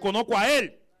 Lo conozco a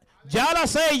él. Ya a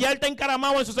las 6 ya él está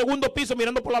encaramado en su segundo piso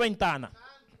mirando por la ventana.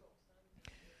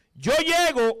 Yo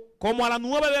llego como a las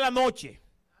 9 de la noche.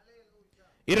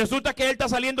 Y resulta que él está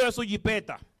saliendo de su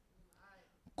jipeta.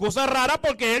 Cosa rara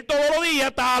porque él todos los días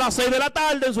está a las 6 de la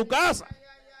tarde en su casa.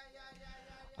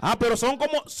 Ah, pero son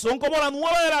como las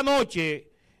 9 de la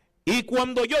noche. Y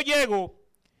cuando yo llego,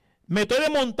 me estoy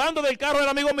desmontando del carro del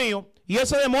amigo mío. Y él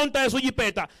se desmonta de su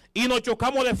jipeta. Y nos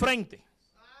chocamos de frente.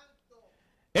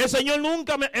 El Señor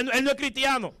nunca, él no es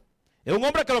cristiano. Es un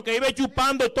hombre que lo que vive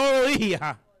chupando todo el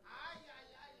día.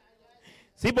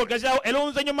 Sí, porque él es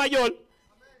un señor mayor.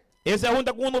 Él se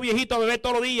junta con unos viejitos a beber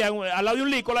todos los días al lado de un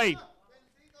licor ahí.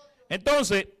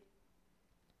 Entonces,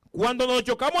 cuando nos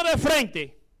chocamos de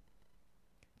frente,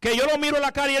 que yo lo miro en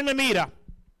la cara y él me mira,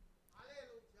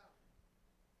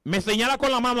 me señala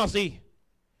con la mano así.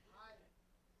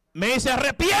 Me dice,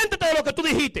 arrepiéntete de lo que tú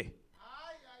dijiste.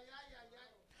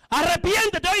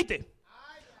 Arrepiéntete, ¿oíste?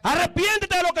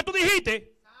 Arrepiéntete de lo que tú dijiste.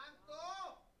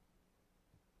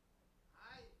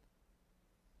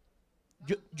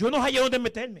 Yo no sabía dónde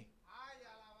meterme.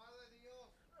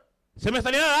 Se me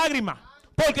salían las lágrimas.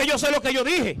 Porque yo sé lo que yo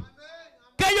dije.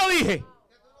 ¿Qué yo dije?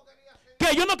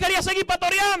 Que yo no quería seguir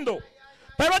pastoreando.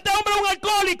 Pero este hombre es un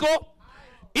alcohólico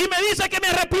y me dice que me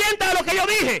arrepienta de lo que yo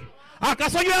dije.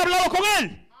 ¿Acaso yo he hablado con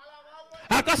él?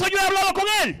 ¿Acaso yo he hablado con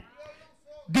él?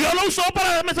 Dios lo usó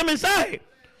para darme ese mensaje.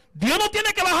 Dios no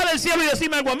tiene que bajar del cielo y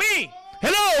decirme algo a mí.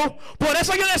 Hello, por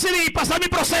eso yo decidí pasar mi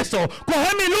proceso,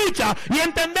 coger mi lucha y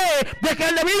entender de que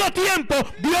el debido tiempo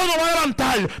Dios nos va a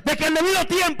levantar, de que el debido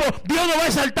tiempo Dios nos va a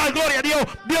exaltar, gloria a Dios,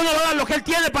 Dios nos va a dar lo que Él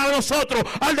tiene para nosotros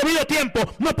al debido tiempo.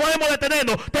 No podemos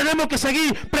detenernos, tenemos que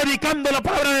seguir predicando la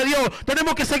palabra de Dios,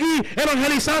 tenemos que seguir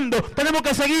evangelizando, tenemos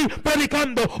que seguir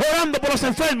predicando, orando por los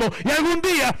enfermos y algún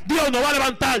día Dios nos va a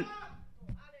levantar.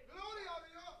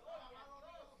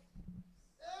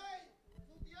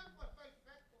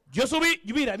 Yo subí,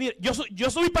 mira, yo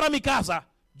subí para mi casa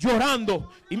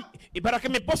llorando y para que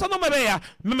mi esposa no me vea,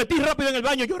 me metí rápido en el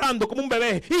baño llorando como un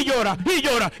bebé y llora, y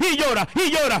llora, y llora,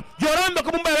 y llora, llorando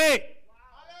como un bebé.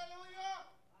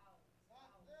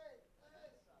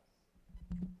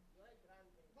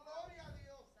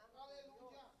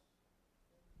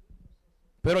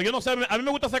 Pero yo no sé, a mí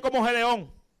me gusta ser como Gedeón.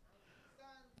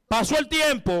 Pasó el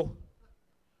tiempo,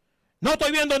 no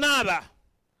estoy viendo nada.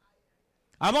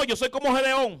 Ah, no, yo soy como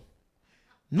Gedeón.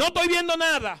 No estoy viendo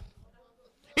nada.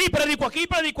 Y predico aquí,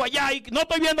 predico allá. Y no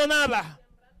estoy viendo nada.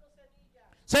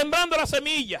 Sembrando la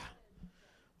semilla.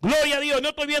 Gloria a Dios, no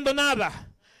estoy viendo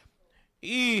nada.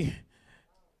 Y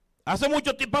hace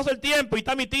mucho tiempo, pasa el tiempo y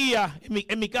está mi tía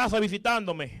en mi casa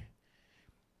visitándome.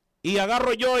 Y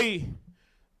agarro yo y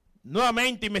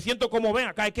nuevamente y me siento como, ven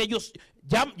acá, es que ellos,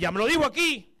 ya me lo dijo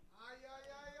aquí.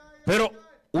 Pero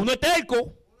uno es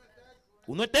terco.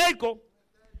 Uno es terco.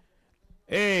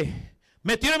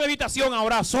 Me tiro en mi habitación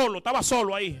ahora solo, estaba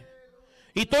solo ahí.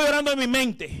 Y estoy orando en mi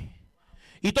mente.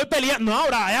 Y estoy peleando, no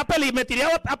ahora, me tiré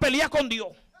a pelear con Dios.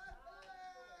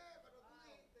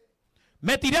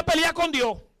 Me tiré a pelear con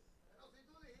Dios.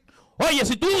 Oye,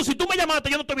 si tú me llamaste,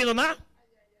 yo no estoy viendo nada.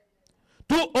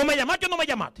 Tú o me llamaste o no me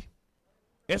llamaste.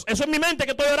 Eso es mi mente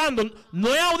que estoy orando.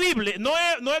 No es audible, no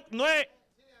es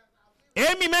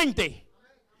en mi mente.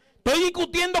 Estoy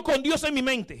discutiendo con Dios en mi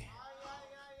mente.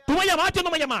 ¿Tú me llamaste o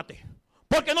no me llamaste?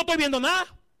 Porque no estoy viendo nada.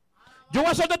 Yo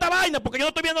voy a soltar esta vaina porque yo no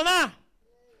estoy viendo nada.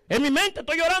 En mi mente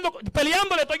estoy llorando,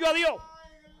 peleándole estoy yo a Dios.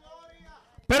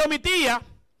 Pero mi tía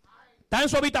está en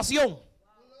su habitación.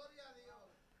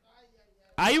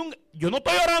 Yo no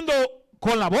estoy orando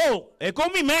con la voz, es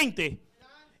con mi mente.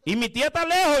 Y mi tía está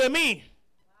lejos de mí.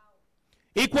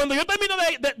 Y cuando yo termino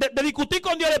de discutir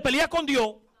con Dios, de pelear con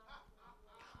Dios,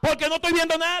 porque no estoy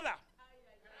viendo nada.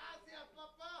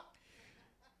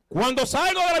 Cuando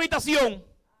salgo de la habitación,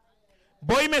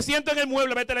 voy y me siento en el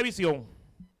mueble a ver televisión.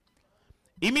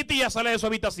 Y mi tía sale de su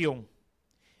habitación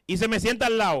y se me sienta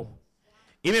al lado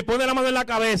y me pone la mano en la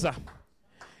cabeza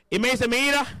y me dice,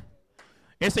 mira,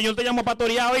 el Señor te llamó a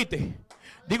pastorear, ¿oíste?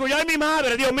 Digo yo, ay mi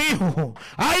madre, Dios mío,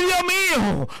 ay Dios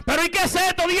mío, pero ¿y qué es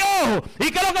esto, Dios?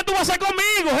 ¿Y qué es lo que tú vas a hacer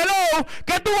conmigo? Hello,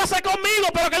 ¿qué tú vas a hacer conmigo?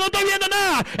 Pero que no estoy viendo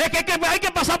nada. Es que hay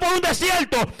que pasar por un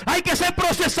desierto, hay que ser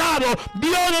procesado.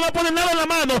 Dios no va a poner nada en la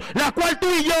mano, la cual tú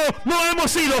y yo no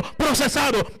hemos sido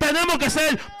procesados. Tenemos que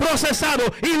ser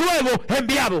procesados y luego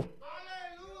enviados.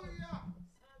 Aleluya.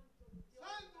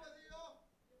 Santo es Dios.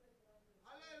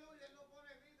 Aleluya.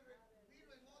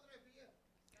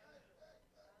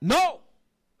 No.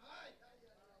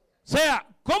 sea,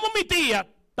 como mi tía,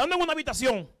 estando en una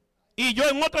habitación y yo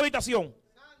en otra habitación,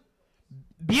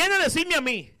 viene a decirme a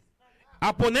mí,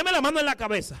 a ponerme la mano en la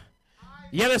cabeza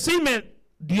y a decirme,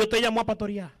 Dios te llamó a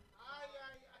pastorear.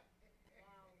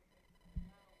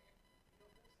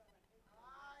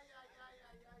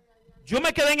 Yo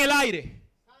me quedé en el aire.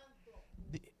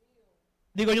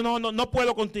 Digo, yo no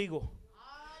puedo contigo.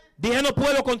 Dije, no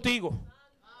puedo contigo.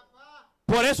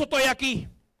 Por eso estoy aquí.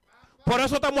 Por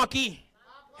eso estamos aquí.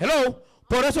 Hello.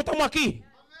 Por eso estamos aquí.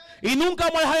 Y nunca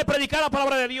vamos a dejar de predicar la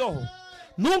palabra de Dios.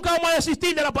 Nunca vamos a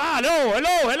desistir de la palabra.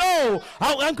 Hello.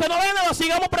 Aunque no venga,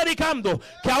 sigamos predicando.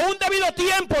 Que aún debido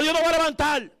tiempo Dios nos va a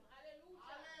levantar.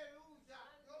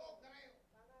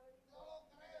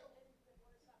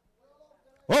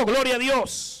 Oh, gloria a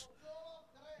Dios.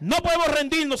 No podemos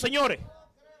rendirnos, señores.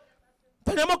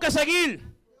 Tenemos que seguir.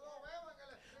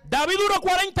 David duró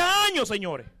 40 años,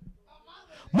 señores.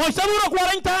 Moisés duró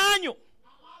 40 años.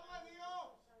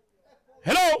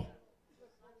 Hello.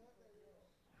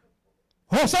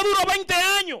 José duró 20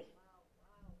 años.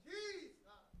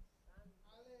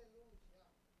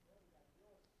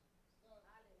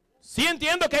 Sí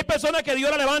entiendo que hay personas que Dios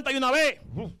la levanta de una vez.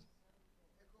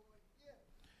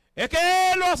 Es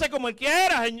que Él lo hace como Él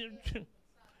quiera.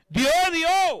 Dios es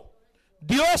Dios.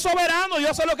 Dios es soberano.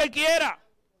 Dios hace lo que Él quiera.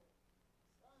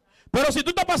 Pero si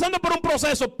tú estás pasando por un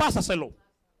proceso, pásaselo.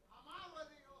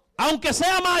 Aunque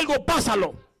sea amargo,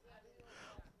 pásalo.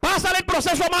 Pásale el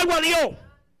proceso amargo a Dios.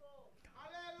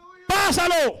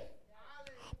 Pásalo.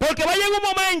 Porque va a llegar un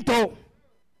momento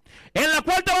en la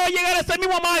cual te va a llegar ese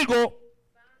mismo amargo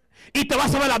y te va a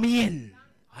saber la miel.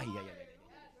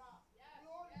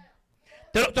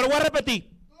 Te lo voy a repetir.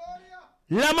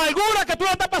 La amargura que tú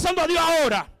le estás pasando a Dios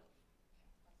ahora,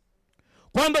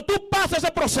 cuando tú pasas ese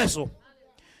proceso,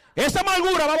 esa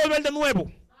amargura va a volver de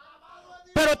nuevo.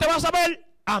 Pero te va a saber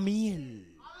a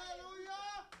miel.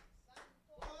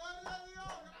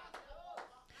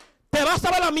 Te va a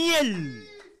saber la miel.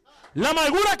 La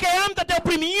amargura que antes te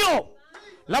oprimió,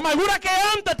 la amargura que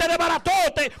antes te desbarató,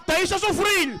 te hizo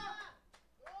sufrir.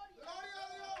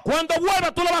 Cuando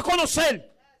vuelva tú lo vas a conocer.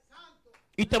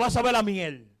 Y te vas a saber la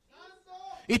miel.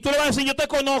 Y tú le vas a decir, yo te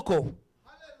conozco.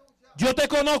 Yo te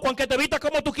conozco, aunque te vistas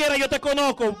como tú quieras, yo te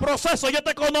conozco. Un proceso, yo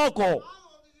te conozco.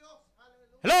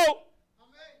 Hello.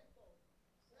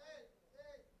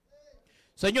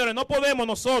 Señores, no podemos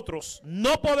nosotros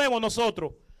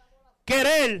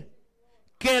querer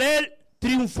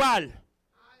triunfar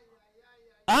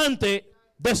antes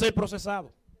de ser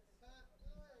procesado.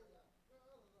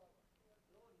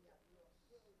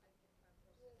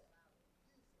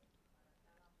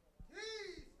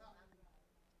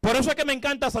 Por eso es que me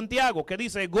encanta Santiago, que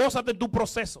dice, gózate en tu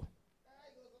proceso.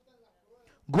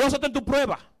 Gózate en tu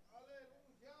prueba.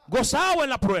 Gozado en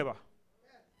la prueba.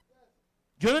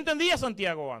 Yo no entendía a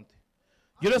Santiago antes.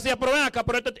 Yo decía, pero ven acá,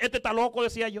 pero este está loco,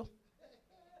 decía yo.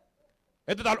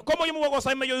 ¿Cómo yo me voy a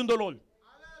gozar en medio de un dolor?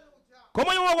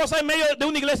 ¿Cómo yo me voy a gozar en medio de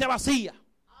una iglesia vacía?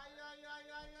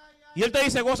 Y él te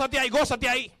dice, gózate ahí, gózate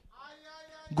ahí.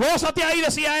 Gózate ahí,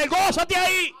 decía él, gózate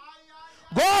ahí.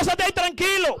 Gózate ahí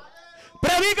tranquilo.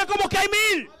 Predica como que hay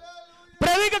 1000.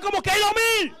 Predica como que hay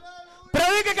 2000.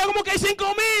 Predica como que hay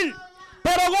 5000.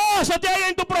 Pero gózate ahí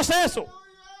en tu proceso.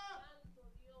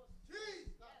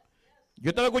 Yo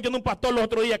estaba escuchando un pastor los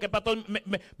otros días, que el pastor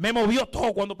me movió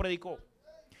todo cuando predicó.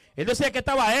 Él decía que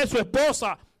estaba él, su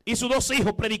esposa y sus 2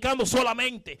 hijos predicando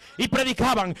solamente. Y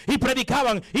predicaban, y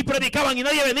predicaban, y predicaban, y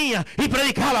nadie venía. Y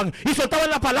predicaban, y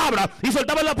soltaban la palabra,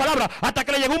 hasta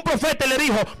que le llegó un profeta y le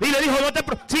dijo,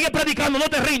 sigue predicando, no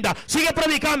te rindas, sigue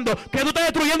predicando, que tú estás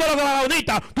destruyendo lo que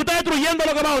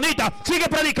va bonita, sigue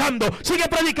predicando,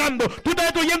 tú estás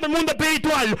destruyendo el mundo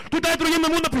espiritual,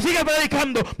 sigue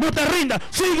predicando, no te rindas,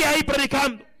 sigue ahí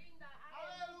predicando.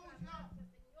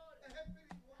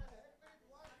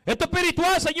 Esto es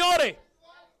espiritual, señores.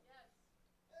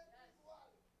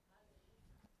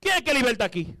 ¿Quién es que liberta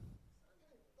aquí?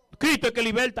 Cristo es que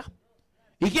liberta.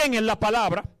 ¿Y quién es la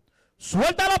palabra?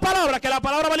 Suelta la palabra, que la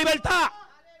palabra va a libertar.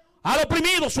 Al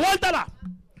oprimido, suéltala.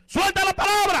 Suelta la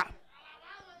palabra,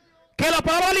 que la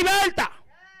palabra liberta.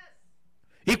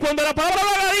 Y cuando la palabra lo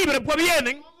haga libre, pues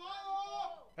vienen.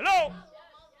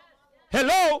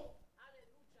 Hello.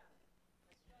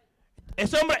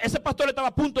 Ese pastor estaba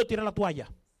a punto de tirar la toalla.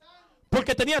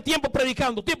 Porque tenía tiempo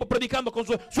predicando con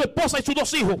su esposa y sus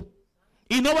 2 hijos.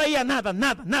 Y no veía nada.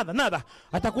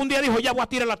 Hasta que un día dijo, ya voy a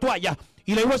tirar la toalla.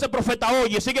 Y le dijo a ese profeta,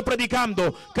 oye, sigue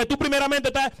predicando, que tú primeramente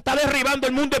estás derribando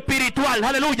el mundo espiritual,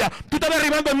 aleluya. Tú estás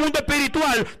derribando el mundo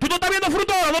espiritual. Tú no estás viendo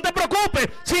fruto ahora, no te preocupes.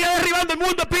 Sigue derribando el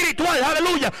mundo espiritual,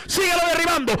 aleluya. Síguelo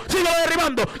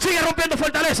derribando, sigue rompiendo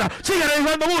fortaleza, sigue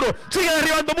derribando muros, sigue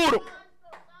derribando muros.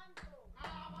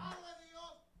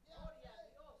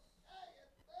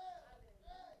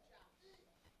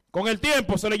 Con el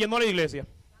tiempo se le llenó la iglesia.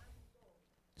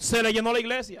 Se le llenó la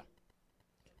iglesia.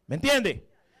 ¿Me entiende?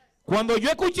 Cuando yo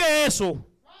escuché eso,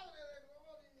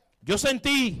 yo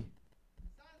sentí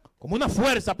como una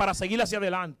fuerza para seguir hacia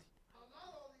adelante.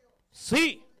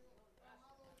 Sí,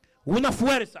 una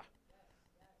fuerza.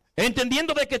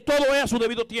 Entendiendo de que todo es a su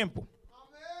debido tiempo.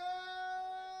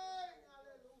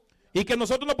 Y que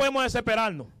nosotros no podemos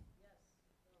desesperarnos.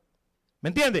 ¿Me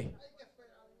entiende?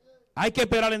 Hay que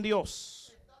esperar en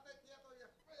Dios.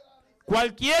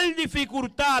 Cualquier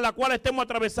dificultad a la cual estemos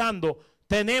atravesando,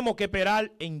 tenemos que esperar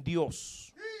en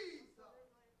Dios.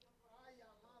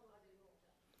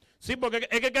 Sí, porque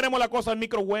es que queremos la cosa en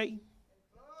microwave.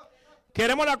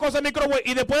 Queremos la cosa en microwave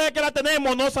y después de que la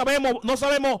tenemos no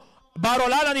sabemos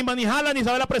valolarla, ni manejarla, ni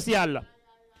saber apreciarla.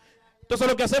 Entonces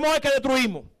lo que hacemos es que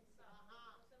destruimos.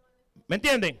 ¿Me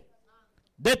entienden?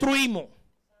 Destruimos.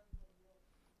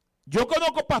 Yo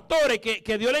conozco pastores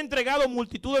que Dios le ha entregado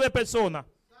multitudes de personas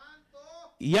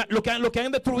y lo que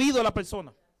han destruido a la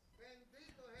persona.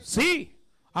 Sí,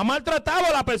 ha maltratado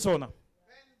a la persona.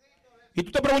 Y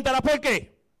tú te preguntarás ¿por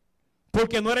qué?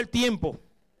 Porque no era el tiempo.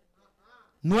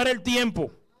 No era el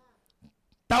tiempo.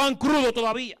 Estaban crudos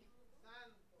todavía.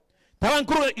 Estaban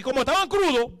crudos. Y como estaban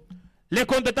crudos, le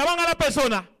contestaban a la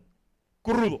persona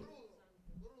crudo.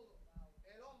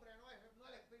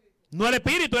 No el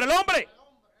espíritu, era el hombre.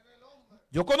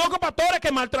 Yo conozco pastores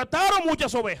que maltrataron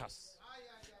muchas ovejas,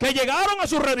 que llegaron a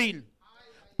su redil,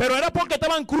 pero era porque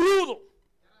estaban crudos.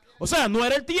 O sea, no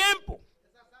era el tiempo.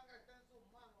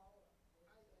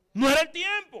 No era el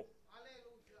tiempo.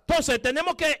 Entonces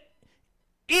tenemos que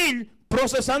ir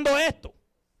procesando esto.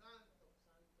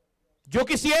 Yo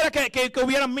quisiera que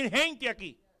hubiera 1000 gente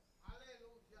aquí.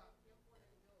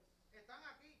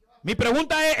 Mi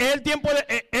pregunta ¿es el tiempo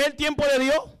de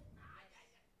Dios?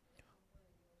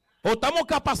 ¿O estamos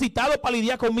capacitados para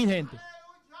lidiar con 1000 gente?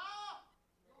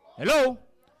 Hello.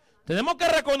 Tenemos que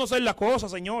reconocer las cosas,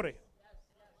 señores.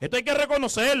 Esto hay que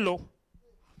reconocerlo.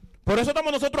 Por eso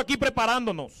estamos nosotros aquí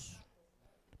preparándonos.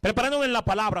 Preparándonos en la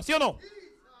palabra, ¿sí o no?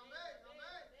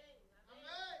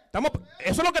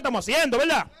 Eso es lo que estamos haciendo,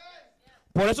 ¿verdad?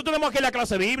 Por eso tenemos aquí la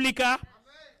clase bíblica,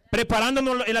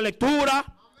 preparándonos en la lectura,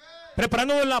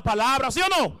 preparándonos en la palabra, ¿sí o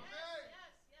no?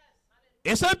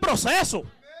 Ese es el proceso.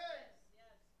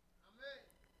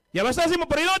 Y a veces decimos,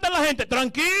 pero ¿y dónde está la gente?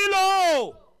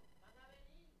 Tranquilo.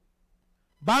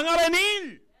 Van a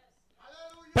venir.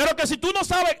 Pero que si tú no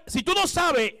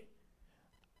sabes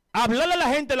hablarle a la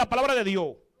gente la palabra de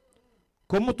Dios,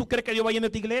 ¿cómo tú crees que Dios va a llenar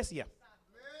esta iglesia?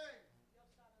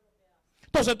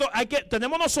 Entonces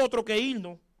tenemos nosotros que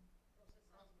irnos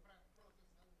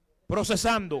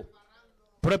procesando,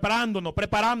 preparándonos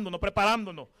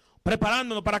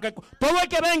para que todo el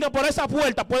que venga por esa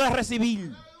puerta pueda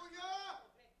recibir.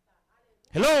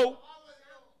 Hello.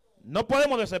 No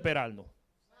podemos desesperarnos.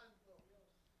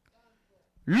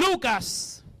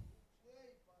 Lucas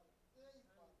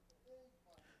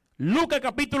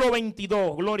capítulo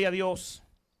 22, gloria a Dios.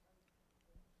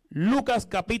 Lucas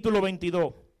capítulo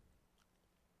 22.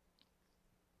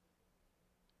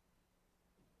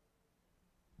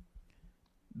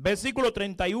 Versículos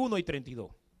 31 y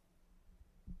 32.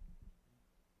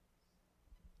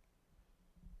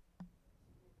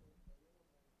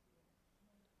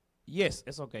 Yes,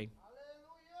 es ok.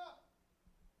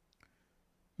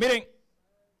 Miren,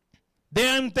 de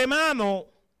antemano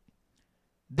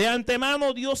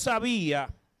Dios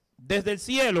sabía, desde el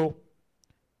cielo,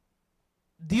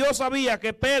 Dios sabía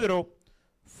que Pedro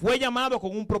fue llamado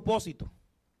con un propósito.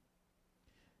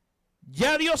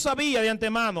 Ya Dios sabía de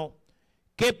antemano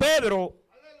que Pedro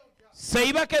se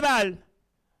iba a quedar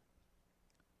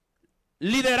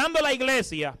liderando la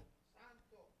iglesia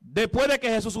después de que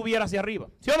Jesús subiera hacia arriba.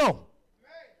 ¿Sí o no?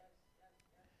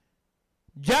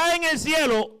 Ya en el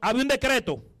cielo había un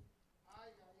decreto.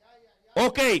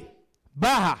 Ok,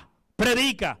 baja,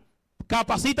 predica,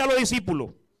 capacita a los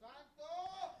discípulos.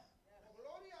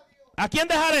 ¿A quién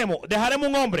dejaremos? Dejaremos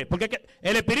un hombre, porque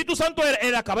el Espíritu Santo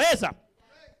es la cabeza,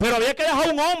 pero había que dejar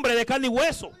un hombre de carne y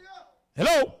hueso.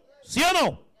 Hello, ¿sí o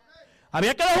no?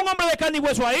 Había que dejar un hombre de carne y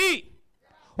hueso ahí.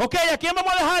 Ok, ¿a quién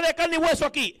vamos a dejar de carne y hueso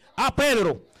aquí? A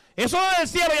Pedro. Eso del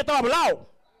cielo ya estaba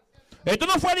hablado. Esto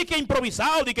no fue ni que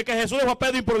improvisado, ni que Jesús dejó a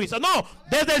Pedro improvisado. No,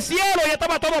 desde el cielo ya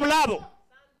estaba todo hablado.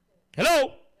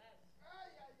 Hello.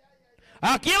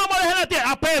 ¿A quién vamos a dejar en la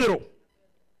tierra? A Pedro.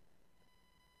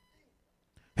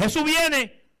 Jesús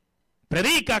viene,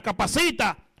 predica,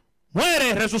 capacita,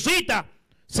 muere, resucita,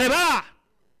 se va.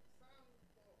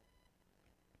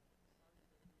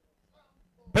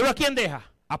 ¿Pero a quién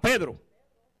deja? A Pedro.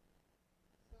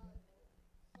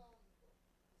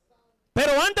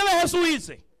 Pero antes de Jesús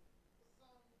irse,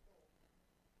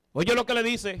 oye lo que le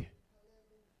dice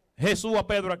Jesús a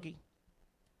Pedro aquí.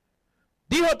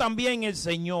 Dijo también el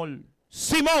Señor: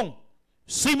 Simón,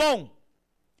 Simón,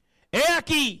 he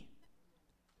aquí,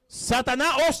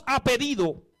 Satanás os ha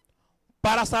pedido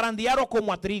para zarandearos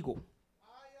como a trigo.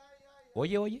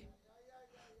 Oye, oye.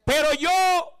 Pero yo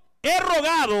he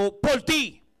rogado por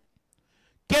ti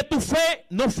que tu fe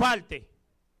no falte.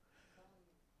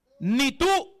 Ni tú,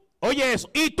 oye eso,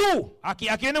 y tú, aquí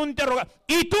viene un interrogante,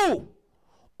 y tú,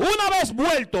 una vez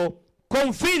vuelto,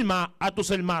 confirma a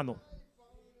tus hermanos.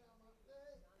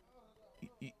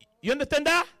 ¿Y dónde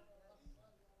está? O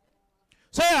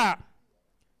sea,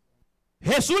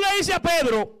 Jesús le dice a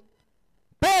Pedro: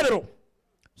 Pedro,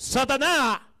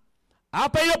 Satanás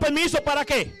ha pedido permiso ¿para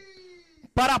qué?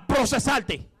 Para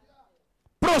procesarte.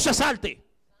 Procesarte.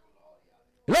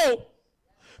 ¿No?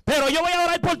 Pero yo voy a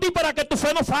orar por ti para que tu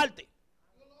fe no falte.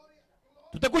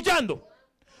 ¿Tú estás escuchando?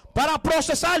 Para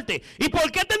procesarte. ¿Y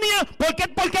por qué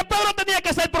Pedro tenía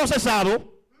que ser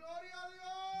procesado?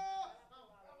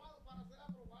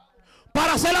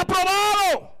 Para ser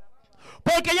aprobado.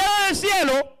 Porque ya en el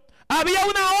cielo había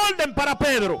una orden para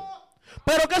Pedro.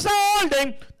 Pero que esa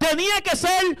orden tenía que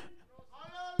ser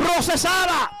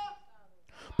procesada.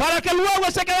 Para que luego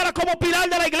él se quedara como pilar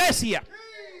de la iglesia.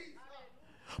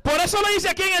 Por eso le dice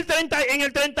aquí en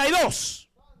el 32.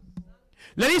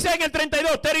 Le dice en el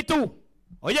 32, Terry tú.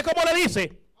 Oye cómo le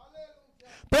dice.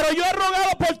 Pero yo he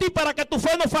rogado por ti para que tu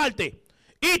fe no falte.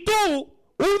 Y tú,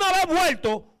 una vez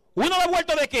vuelto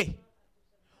 ¿de qué?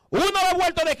 Una vez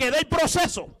vuelto ¿de qué? Del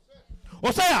proceso.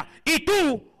 O sea, y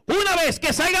tú, una vez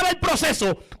que salga del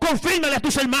proceso, confírmale a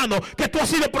tus hermanos que tú has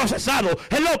sido procesado.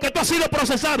 Hello, que tú has sido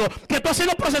procesado. Que tú has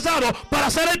sido procesado para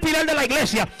ser el pilar de la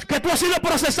iglesia. Que tú has sido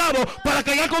procesado para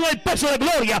cargar con el peso de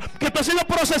gloria. Que tú has sido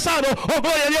procesado, oh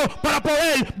gloria a Dios, para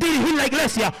poder dirigir la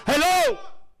iglesia. Hello.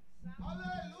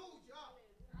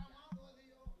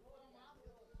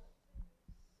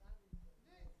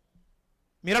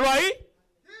 Míralo ahí.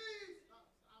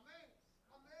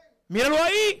 Míralo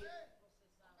ahí.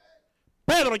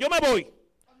 Pedro, yo me voy.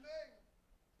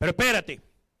 Pero espérate.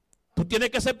 Tú tienes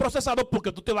que ser procesado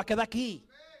porque tú te vas a quedar aquí.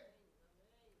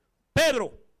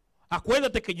 Pedro,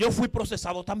 acuérdate que yo fui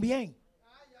procesado también.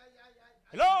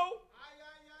 Hello.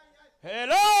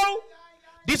 Hello.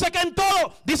 Dice que en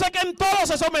todo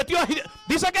se sometió a,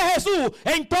 dice que Jesús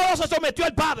en todo se sometió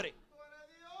al Padre.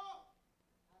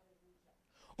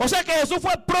 O sea que Jesús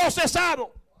fue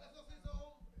procesado.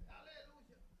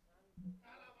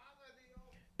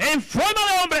 En forma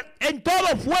de hombre, en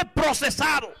todo fue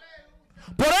procesado.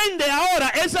 Por ende, ahora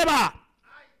él se va.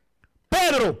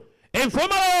 Pedro, en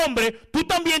forma de hombre, tú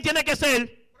también tienes que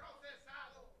ser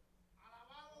procesado.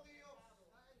 Alabado Dios.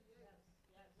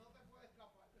 No te puedes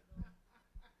escapar.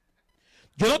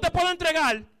 Yo no te puedo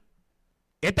entregar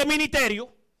este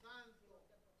ministerio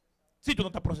si tú no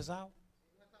estás procesado.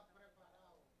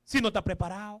 Si no estás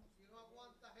preparado.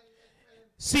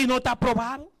 Si no estás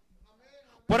aprobado.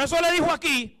 Por eso le dijo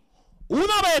aquí,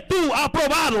 una vez tú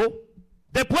aprobado,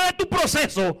 después de tu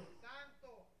proceso,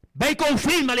 ve y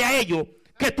confírmale a ellos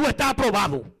que tú estás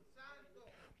aprobado.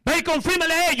 Ve y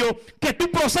confírmale a ellos que tu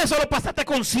proceso lo pasaste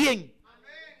con 100.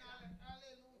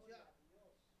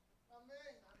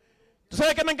 ¿Tú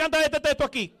sabes qué me encanta de este texto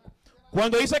aquí?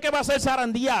 Cuando dice que va a ser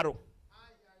zarandeado.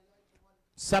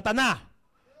 Satanás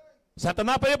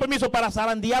pidió permiso para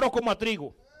zarandearos como a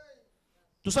trigo.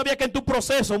 Tú sabías que en tu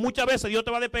proceso muchas veces Dios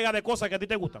te va a despegar de cosas que a ti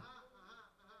te gustan.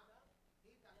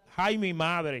 Ay, mi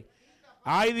madre.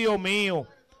 Ay, Dios mío.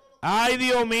 Ay,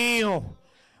 Dios mío.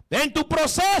 En tu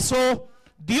proceso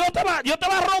Dios te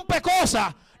va a romper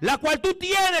cosas, la cual tú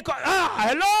tienes.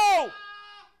 Hello.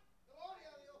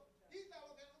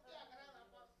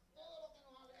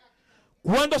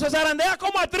 Cuando se zarandea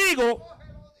como a trigo,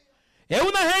 es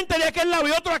una gente de aquel lado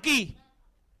y otro aquí.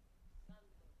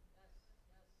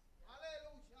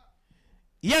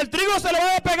 Y al trigo se le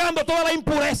va despegando toda la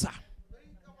impureza.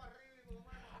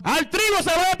 Al trigo se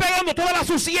le va despegando toda la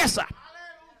suciedad.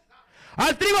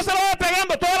 Al trigo se le va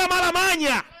despegando toda la mala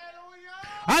maña.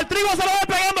 Al trigo se le va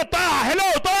despegando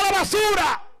toda la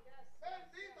basura.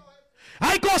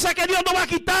 Hay cosas que Dios no va a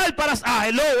quitar para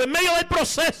en medio del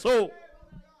proceso.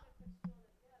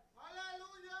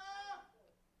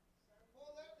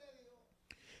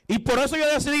 Y por eso yo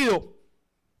he decidido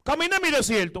caminar en mi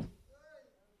desierto.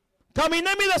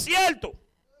 Caminé en mi desierto,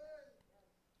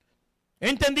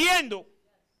 entendiendo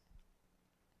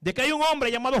de que hay un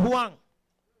hombre llamado Juan,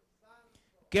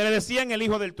 que le decían el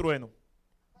hijo del trueno.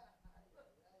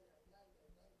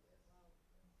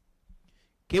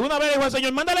 Que una vez dijo al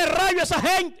Señor, mándale rayo a esa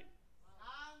gente.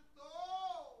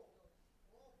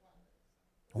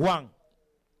 Juan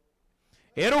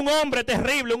era un hombre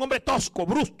terrible, un hombre tosco,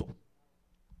 bruto.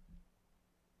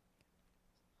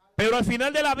 Pero al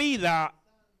final de la vida,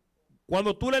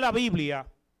 cuando tú lees la Biblia,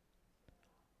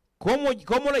 ¿cómo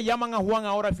le llaman a Juan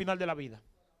ahora al final de la vida?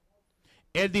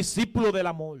 El discípulo del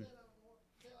amor.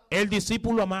 El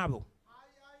discípulo amado.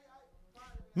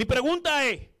 Mi pregunta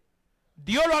es,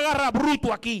 Dios lo agarra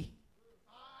bruto aquí.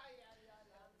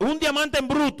 Un diamante en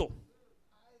bruto.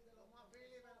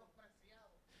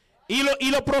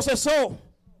 Y lo procesó.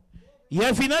 Y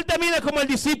al final termina como el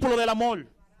discípulo del amor.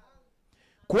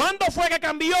 ¿Cuándo fue que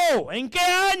cambió? ¿En qué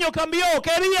año cambió?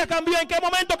 ¿Qué día cambió? ¿En qué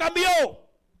momento cambió?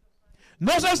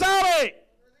 No se sabe.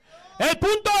 El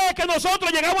punto es que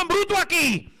nosotros llegamos en bruto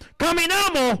aquí.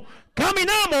 Caminamos.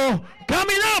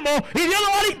 Y Dios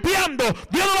nos va limpiando,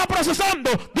 Dios nos va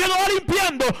procesando, Dios nos va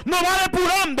limpiando, nos va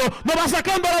depurando, nos va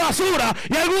sacando la basura.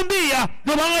 Y algún día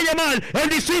nos van a llamar el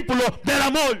discípulo del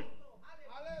amor.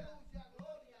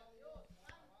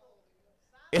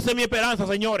 Esa es mi esperanza,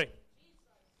 señores.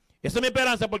 Esa es mi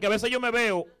esperanza, porque a veces yo me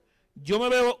veo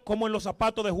como en los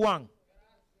zapatos de Juan.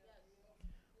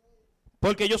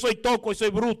 Porque yo soy toco y soy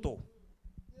bruto.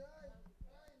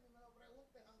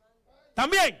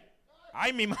 También.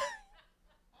 Ay, mi madre.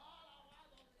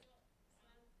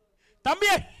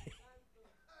 También.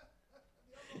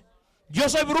 Yo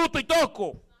soy bruto y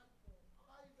tosco.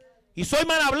 Y soy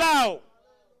mal hablado.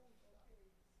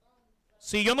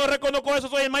 Si yo no reconozco eso,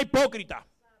 soy el más hipócrita.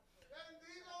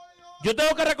 Yo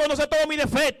tengo que reconocer todos mis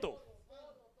defectos.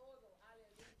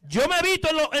 Yo me he visto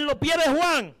en los pies de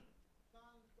Juan.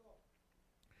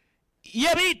 Y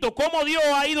he visto cómo Dios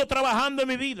ha ido trabajando en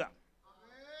mi vida.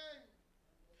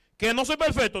 Que no soy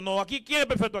perfecto. No, aquí, ¿quién es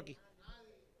perfecto aquí?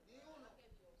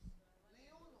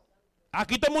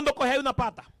 Aquí todo el mundo coge una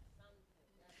pata.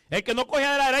 El que no coge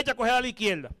de la derecha, coge de la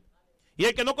izquierda. Y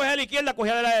el que no coge de la izquierda,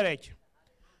 coge de la derecha.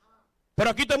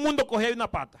 Pero aquí todo el mundo coge una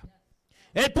pata.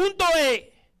 El punto es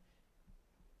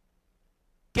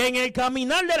que en el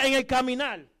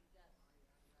caminar,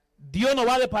 Dios nos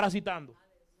va desparasitando.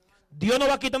 Dios nos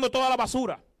va quitando toda la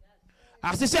basura.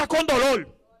 Así sea con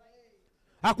dolor.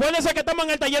 Acuérdense que estamos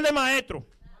en el taller de maestro.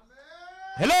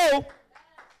 Hello.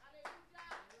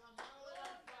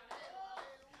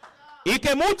 Y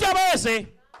que muchas veces,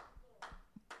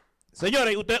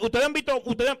 señores, ustedes han visto,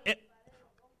 ustedes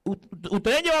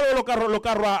han llevado los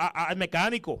carros al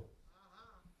mecánico.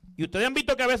 Y ustedes han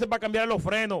visto que a veces para cambiar los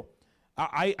frenos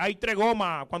hay 3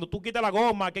 gomas. Cuando tú quitas la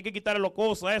goma, que hay que quitarle las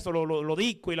cosas, eso, los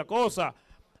discos y la cosa.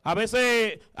 A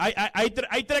veces hay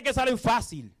 3 que salen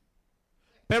fácil.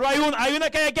 Pero hay una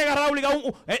que hay que agarrar obligado.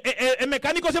 El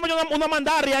mecánico siempre lleva una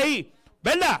mandarria ahí.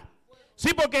 ¿Verdad?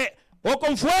 Sí, porque, o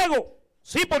con fuego.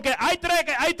 Sí, porque hay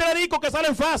 3 discos que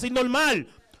salen fácil, normal.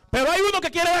 Pero hay uno que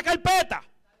quiere la carpeta.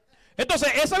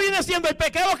 Entonces, eso viene siendo el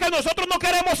pecado que nosotros no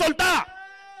queremos soltar.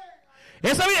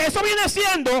 Eso viene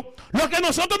siendo lo que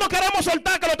nosotros no queremos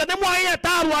soltar, que lo tenemos ahí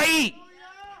atado,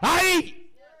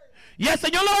 ahí. Y el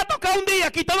Señor lo va a tocar un día,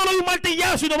 quitándolo de un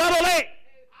martillazo y nos va a doler.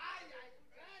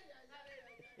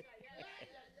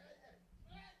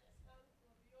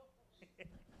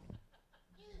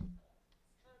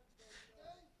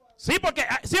 Sí, porque,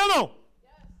 ¿sí o no?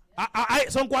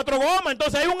 Son 4 gomas,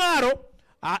 entonces hay un aro,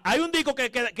 hay un disco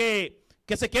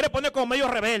que se quiere poner como medio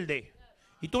rebelde.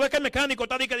 Y tú ves que el mecánico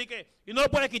está y no lo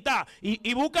puede quitar.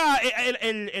 Y busca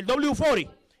el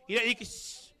W40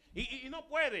 y no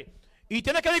puede. Y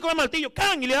tiene que ir con el martillo,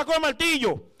 ¡can! Y le da con el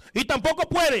martillo. Y tampoco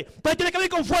puede. Entonces tiene que ir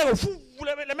con fuego.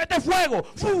 Le mete fuego.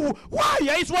 ¡Guay! Y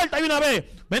ahí suelta ahí una vez.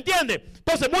 ¿Me entiendes?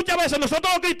 Entonces muchas veces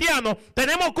nosotros los cristianos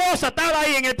tenemos cosas atadas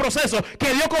ahí en el proceso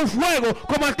que Dios con fuego,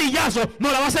 con martillazo,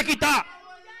 nos la va a hacer quitar.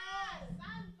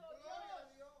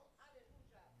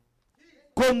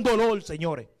 Con dolor,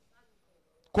 señores.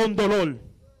 Con dolor.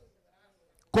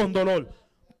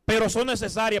 Pero son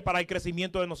necesarias para el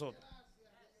crecimiento de nosotros.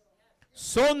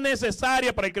 Son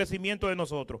necesarias para el crecimiento de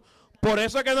nosotros. Por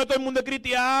eso es que no todo el mundo es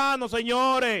cristiano,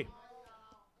 señores.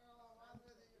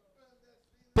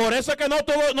 Por eso es que no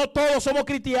todos somos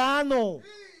cristianos.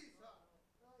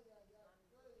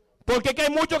 Porque es que hay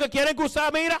muchos que quieren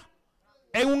cruzar, mira,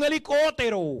 en un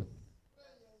helicóptero.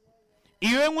 Y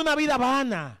viven una vida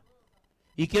vana.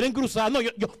 Y quieren cruzar.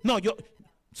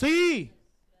 Sí.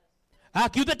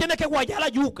 Aquí usted tiene que guayar la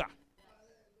yuca.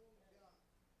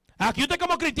 Aquí usted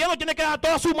como cristiano tiene que dar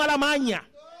toda su mala maña.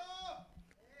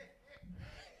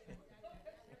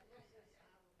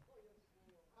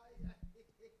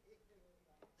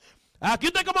 Aquí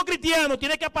usted como cristiano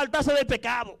tiene que apartarse del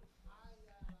pecado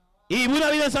y vivir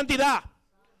una vida en santidad.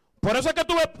 Por eso es que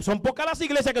son pocas las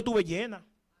iglesias que tú ves llenas.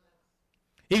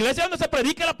 Iglesias donde se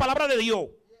predica la palabra de Dios.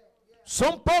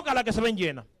 Son pocas las que se ven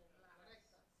llenas.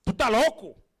 Tú estás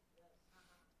loco.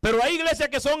 Pero hay iglesias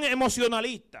que son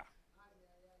emocionalistas.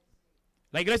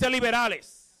 Las iglesias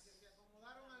liberales.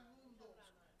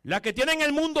 Las que tienen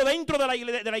el mundo dentro de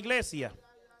la iglesia.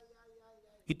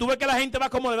 Y tú ves que la gente va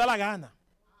como le da la gana.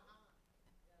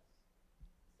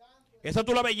 Esa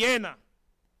tú la ves llena.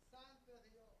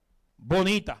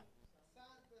 Bonita.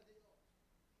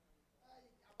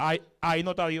 Ahí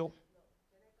no está Dios.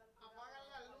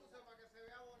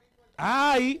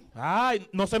 Ay,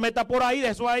 no se meta por ahí, de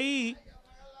eso ahí.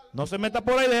 No se meta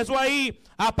por ahí, de eso ahí.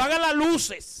 Apagan las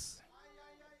luces.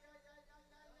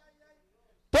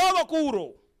 Todo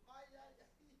oscuro.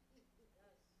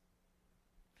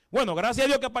 Bueno, gracias a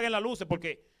Dios que apaguen las luces,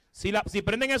 porque si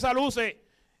prenden esas luces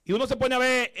y uno se pone a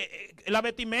ver la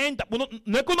vestimenta,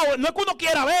 no es que uno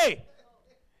quiera ver.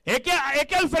 Es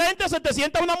que al frente se te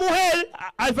sienta una mujer,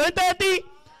 al frente de ti,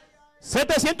 se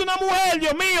te sienta una mujer,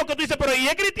 Dios mío, que tú dices, pero ¿y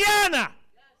es cristiana?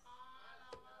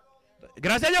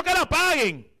 Gracias a Dios que la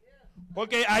apaguen,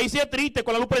 porque ahí sí es triste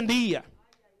con la luz prendida.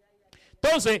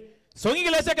 Entonces, son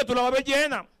iglesias que tú la vas a ver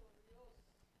llenas,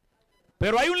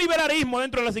 pero hay un liberalismo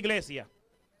dentro de las iglesias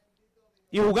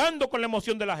y jugando con la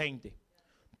emoción de la gente.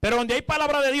 Pero donde hay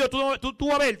palabra de Dios, tú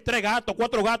vas a ver 3 gatos,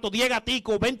 4 gatos, 10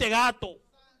 gaticos, 20 gatos.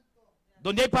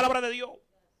 Donde hay palabra de Dios.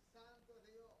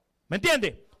 ¿Me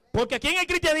entiende? Porque aquí en el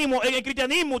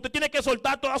cristianismo usted tiene que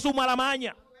soltar toda su mala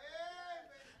maña.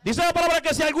 Dice la palabra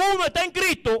que si alguno está en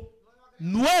Cristo,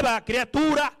 nueva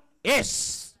criatura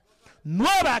es.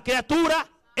 Nueva criatura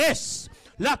es.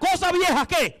 Las cosas viejas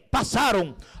que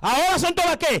pasaron, ahora son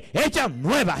todas que hechas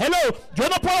nuevas. Hello, yo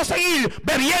no puedo seguir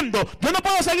bebiendo, yo no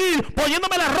puedo seguir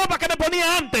poniéndome la ropa que me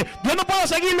ponía antes, yo no puedo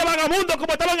seguir de vagabundo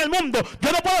como estaba en el mundo,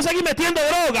 yo no puedo seguir metiendo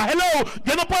drogas. Hello,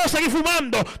 yo no puedo seguir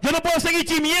fumando, yo no puedo seguir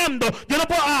chimeando, yo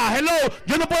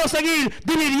no puedo seguir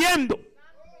dividiendo.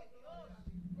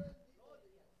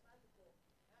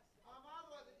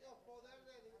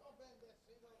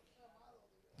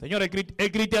 Señores,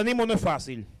 el cristianismo no es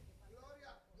fácil,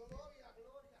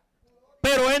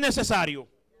 pero es necesario.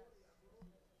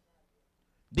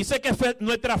 Dice que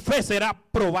nuestra fe será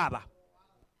probada.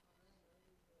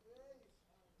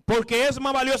 Porque es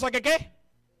más valiosa que ¿qué?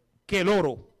 Que el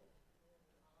oro.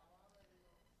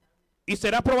 Y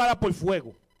será probada por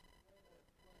fuego.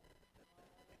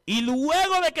 Y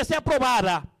luego de que sea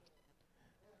probada,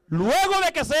 luego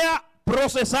de que sea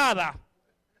procesada,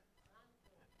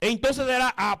 entonces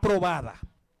será aprobada.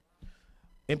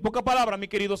 En pocas palabras, mis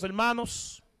queridos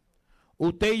hermanos,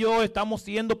 usted y yo estamos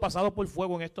siendo pasados por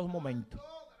fuego en estos momentos.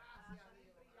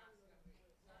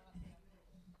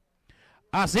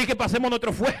 Así que pasemos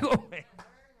nuestro fuego.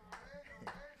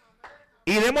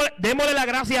 Y démosle la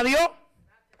gracia a Dios.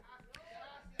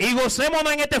 Y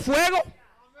gocémonos en este fuego.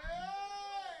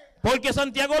 Porque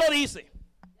Santiago lo dice.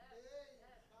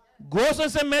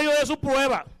 Gócense en medio de su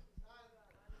prueba.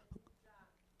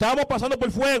 Estamos pasando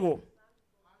por fuego.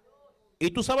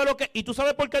 ¿Y tú sabes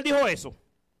por qué él dijo eso?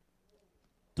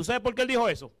 ¿Tú sabes por qué él dijo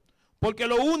eso? Porque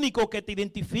lo único que te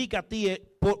identifica a ti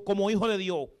como hijo de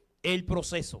Dios es el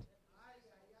proceso.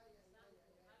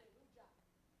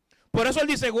 Por eso él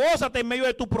dice, gózate en medio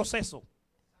de tu proceso.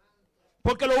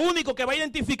 Porque lo único que va a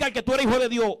identificar que tú eres hijo de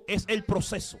Dios es el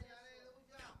proceso.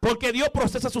 Porque Dios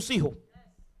procesa a sus hijos.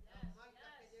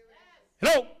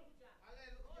 Hello.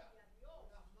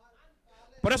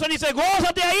 Por eso él dice,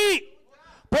 gózate ahí.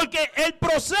 Porque el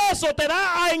proceso te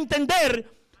da a entender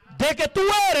de que tú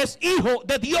eres hijo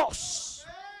de Dios.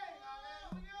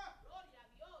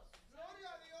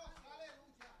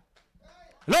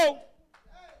 Hello.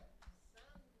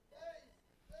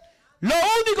 Lo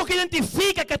único que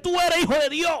identifica que tú eres hijo de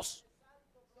Dios.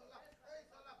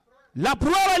 La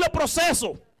prueba y los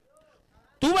procesos.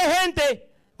 Tú ves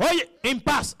gente, oye, en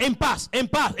paz, en paz, en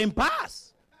paz, en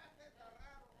paz.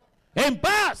 En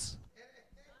paz.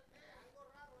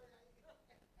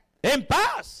 En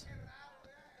paz.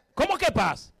 ¿Cómo que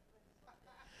paz?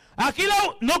 Aquí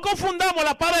no confundamos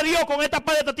la paz de Dios con esta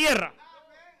paz de esta tierra.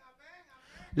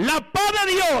 La paz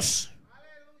de Dios,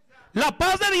 la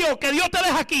paz de Dios que Dios te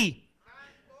deja aquí,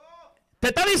 te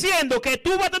está diciendo que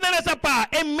tú vas a tener esa paz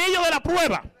en medio de la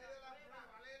prueba.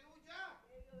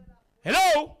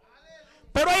 Hello.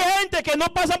 Pero hay gente que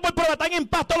no pasa por prueba, están en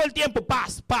paz todo el tiempo.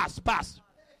 Paz, paz, paz.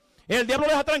 El diablo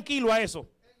deja tranquilo a eso.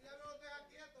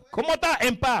 ¿Cómo está?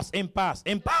 En paz, en paz,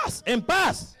 en paz, en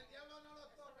paz.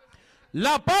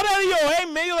 La paz de Dios es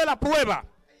en medio de la prueba.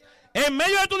 En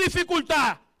medio de tu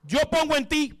dificultad, yo pongo en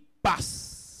ti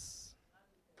paz.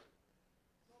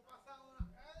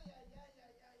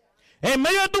 En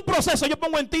medio de tu proceso yo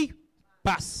pongo en ti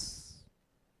paz.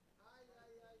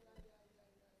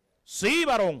 Sí,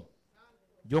 varón.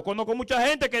 Yo conozco mucha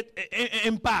gente que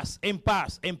en paz, en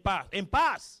paz, en paz, en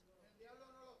paz.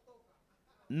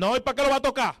 No, ¿y para qué lo va a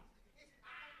tocar?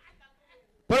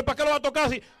 ¿Pero para qué lo va a tocar?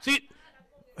 Si,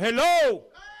 hello.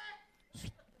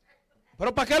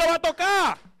 ¿Pero para qué lo va a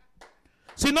tocar?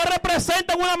 Si no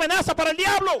representan una amenaza para el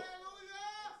diablo.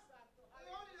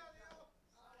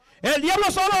 El diablo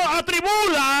solo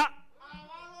atribula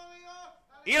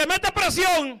y le mete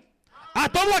presión a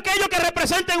todo aquello que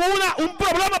representen un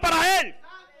problema para él.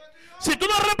 Si tú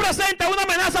no representas una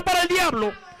amenaza para el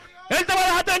diablo, él te va a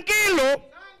dejar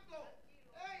tranquilo.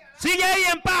 Sigue ahí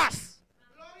en paz.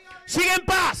 Sigue en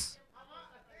paz.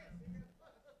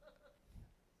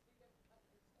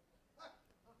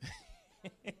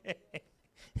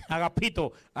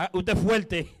 Agapito, usted es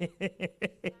fuerte.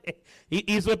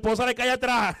 y su esposa le cae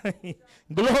atrás.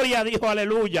 Gloria a Dios,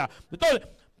 aleluya. Entonces,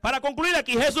 para concluir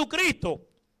aquí, Jesucristo,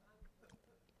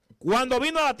 cuando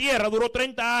vino a la tierra, duró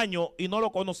 30 años y no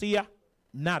lo conocía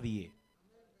nadie.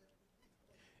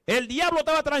 El diablo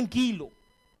estaba tranquilo.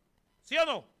 ¿Sí o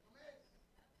no?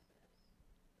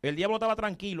 El diablo estaba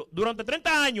tranquilo. Durante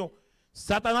 30 años,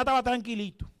 Satanás estaba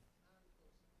tranquilito.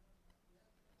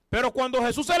 Pero cuando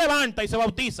Jesús se levanta y se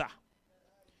bautiza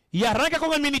y arranca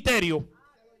con el ministerio,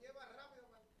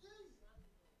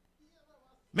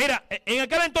 mira, en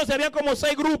aquel entonces había como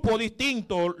 6 grupos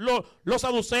distintos: los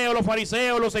saduceos, los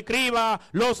fariseos, los escribas,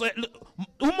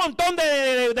 un montón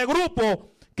de grupos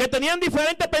que tenían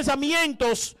diferentes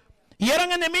pensamientos y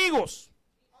eran enemigos.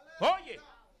 Oye,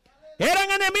 eran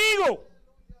enemigos.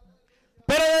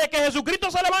 Pero desde que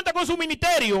Jesucristo se levanta con su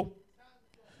ministerio,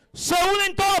 se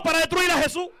unen todos para destruir a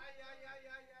Jesús.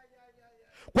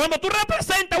 Cuando tú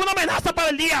representas una amenaza para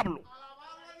el diablo,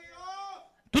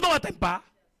 tú no vas a estar en paz.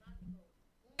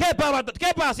 ¿Qué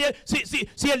pasa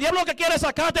si el diablo lo que quiere es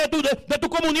sacarte de tu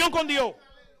comunión con Dios?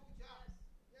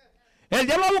 El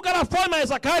diablo va a buscar la forma de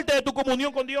sacarte de tu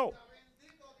comunión con Dios.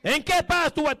 ¿En qué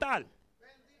paz tú vas a estar?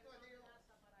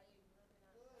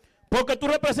 Porque tú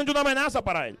representas una amenaza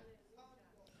para él.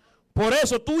 Por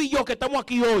eso tú y yo que estamos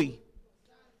aquí hoy,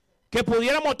 que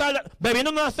pudiéramos estar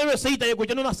bebiendo una cervecita y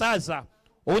escuchando una salsa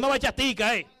o una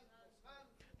bachatica,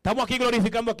 estamos aquí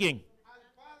glorificando ¿a quién?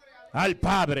 Al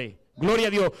Padre. Gloria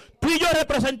a Dios. Tú y yo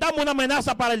representamos una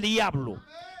amenaza para el diablo.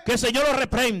 Que el Señor lo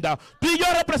reprenda. Tú y yo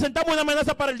representamos una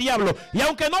amenaza para el diablo. Y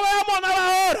aunque no veamos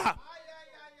nada ahora,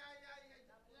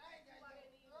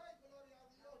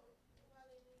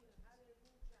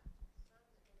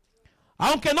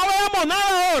 aunque no veamos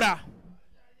nada ahora,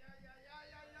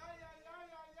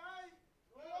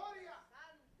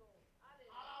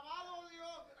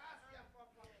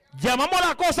 llamamos a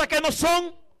las cosas que no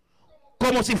son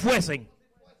como si fuesen.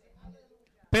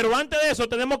 Pero antes de eso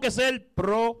tenemos que ser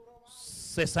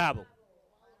procesados.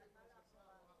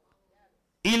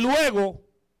 Y luego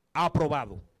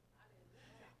aprobados.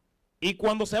 Y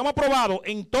cuando seamos aprobados,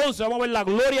 entonces vamos a ver la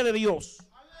gloria de Dios.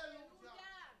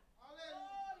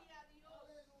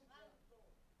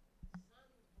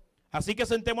 Así que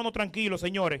sentémonos tranquilos,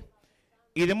 señores,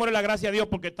 y démosle la gracia a Dios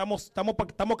porque estamos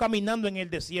caminando en el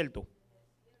desierto.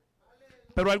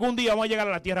 Pero algún día vamos a llegar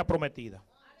a la tierra prometida.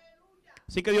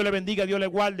 Así que Dios le bendiga, Dios le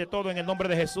guarde todo en el nombre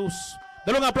de Jesús.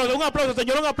 Denle un aplauso,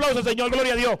 Señor, un aplauso, Señor,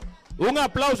 gloria a Dios. Un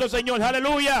aplauso, Señor,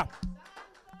 aleluya.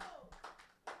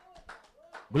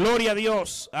 Gloria a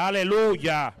Dios,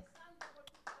 aleluya.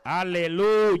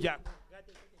 Aleluya.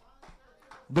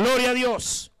 Gloria a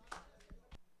Dios.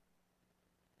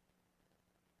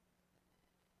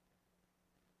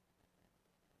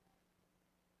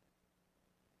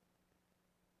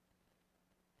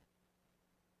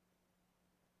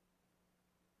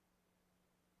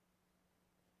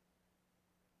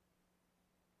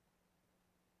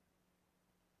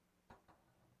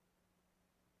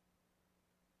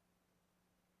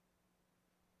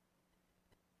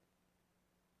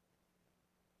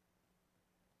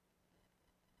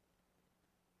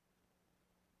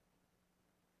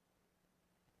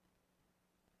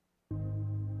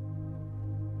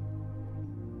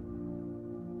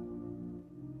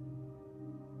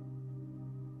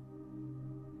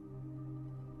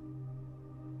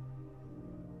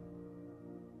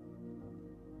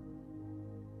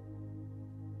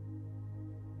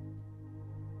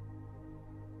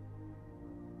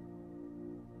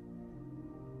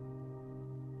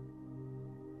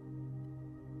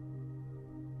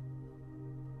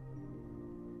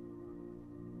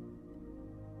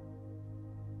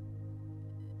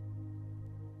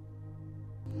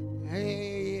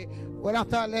 Buenas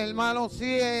tardes, hermanos.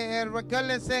 Sí,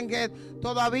 recuérdense que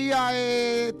todavía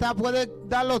puede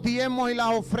dar los diezmos y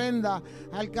las ofrendas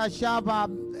al Cash App,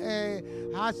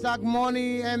 hashtag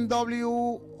Money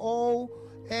MWOMB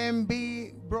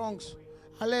Bronx.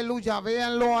 Aleluya,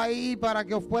 véanlo ahí para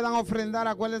que os puedan ofrendar.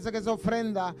 Acuérdense que esa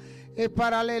ofrenda es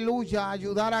para, aleluya,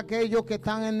 ayudar a aquellos que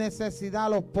están en necesidad, a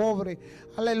los pobres.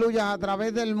 Aleluya, a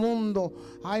través del mundo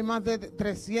hay más de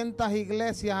 300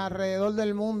 iglesias alrededor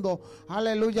del mundo.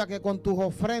 Aleluya, que con tus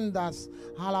ofrendas,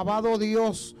 alabado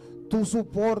Dios, tú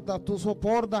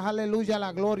soportas, aleluya,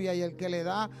 la gloria. Y el que le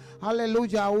da,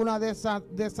 aleluya, a una de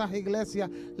esas iglesias,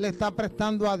 le está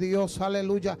prestando a Dios,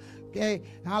 aleluya.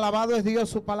 Que alabado es Dios,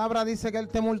 su palabra dice que Él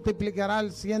te multiplicará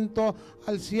al 100,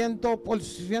 por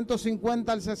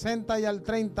 150, al 60 y al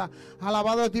 30.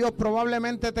 Alabado es Dios,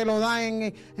 probablemente te lo da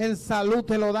en salud,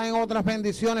 te lo da en otras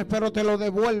bendiciones, pero te lo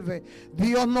devuelve.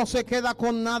 Dios no se queda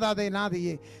con nada de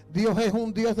nadie. Dios es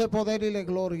un Dios de poder y de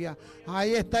gloria.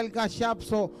 Ahí está el Cash App,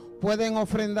 pueden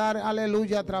ofrendar,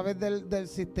 aleluya, a través del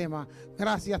sistema.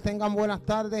 Gracias, tengan buenas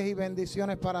tardes y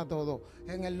bendiciones para todos.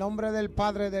 En el nombre del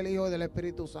Padre, del Hijo y del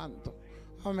Espíritu Santo.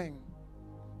 Amén.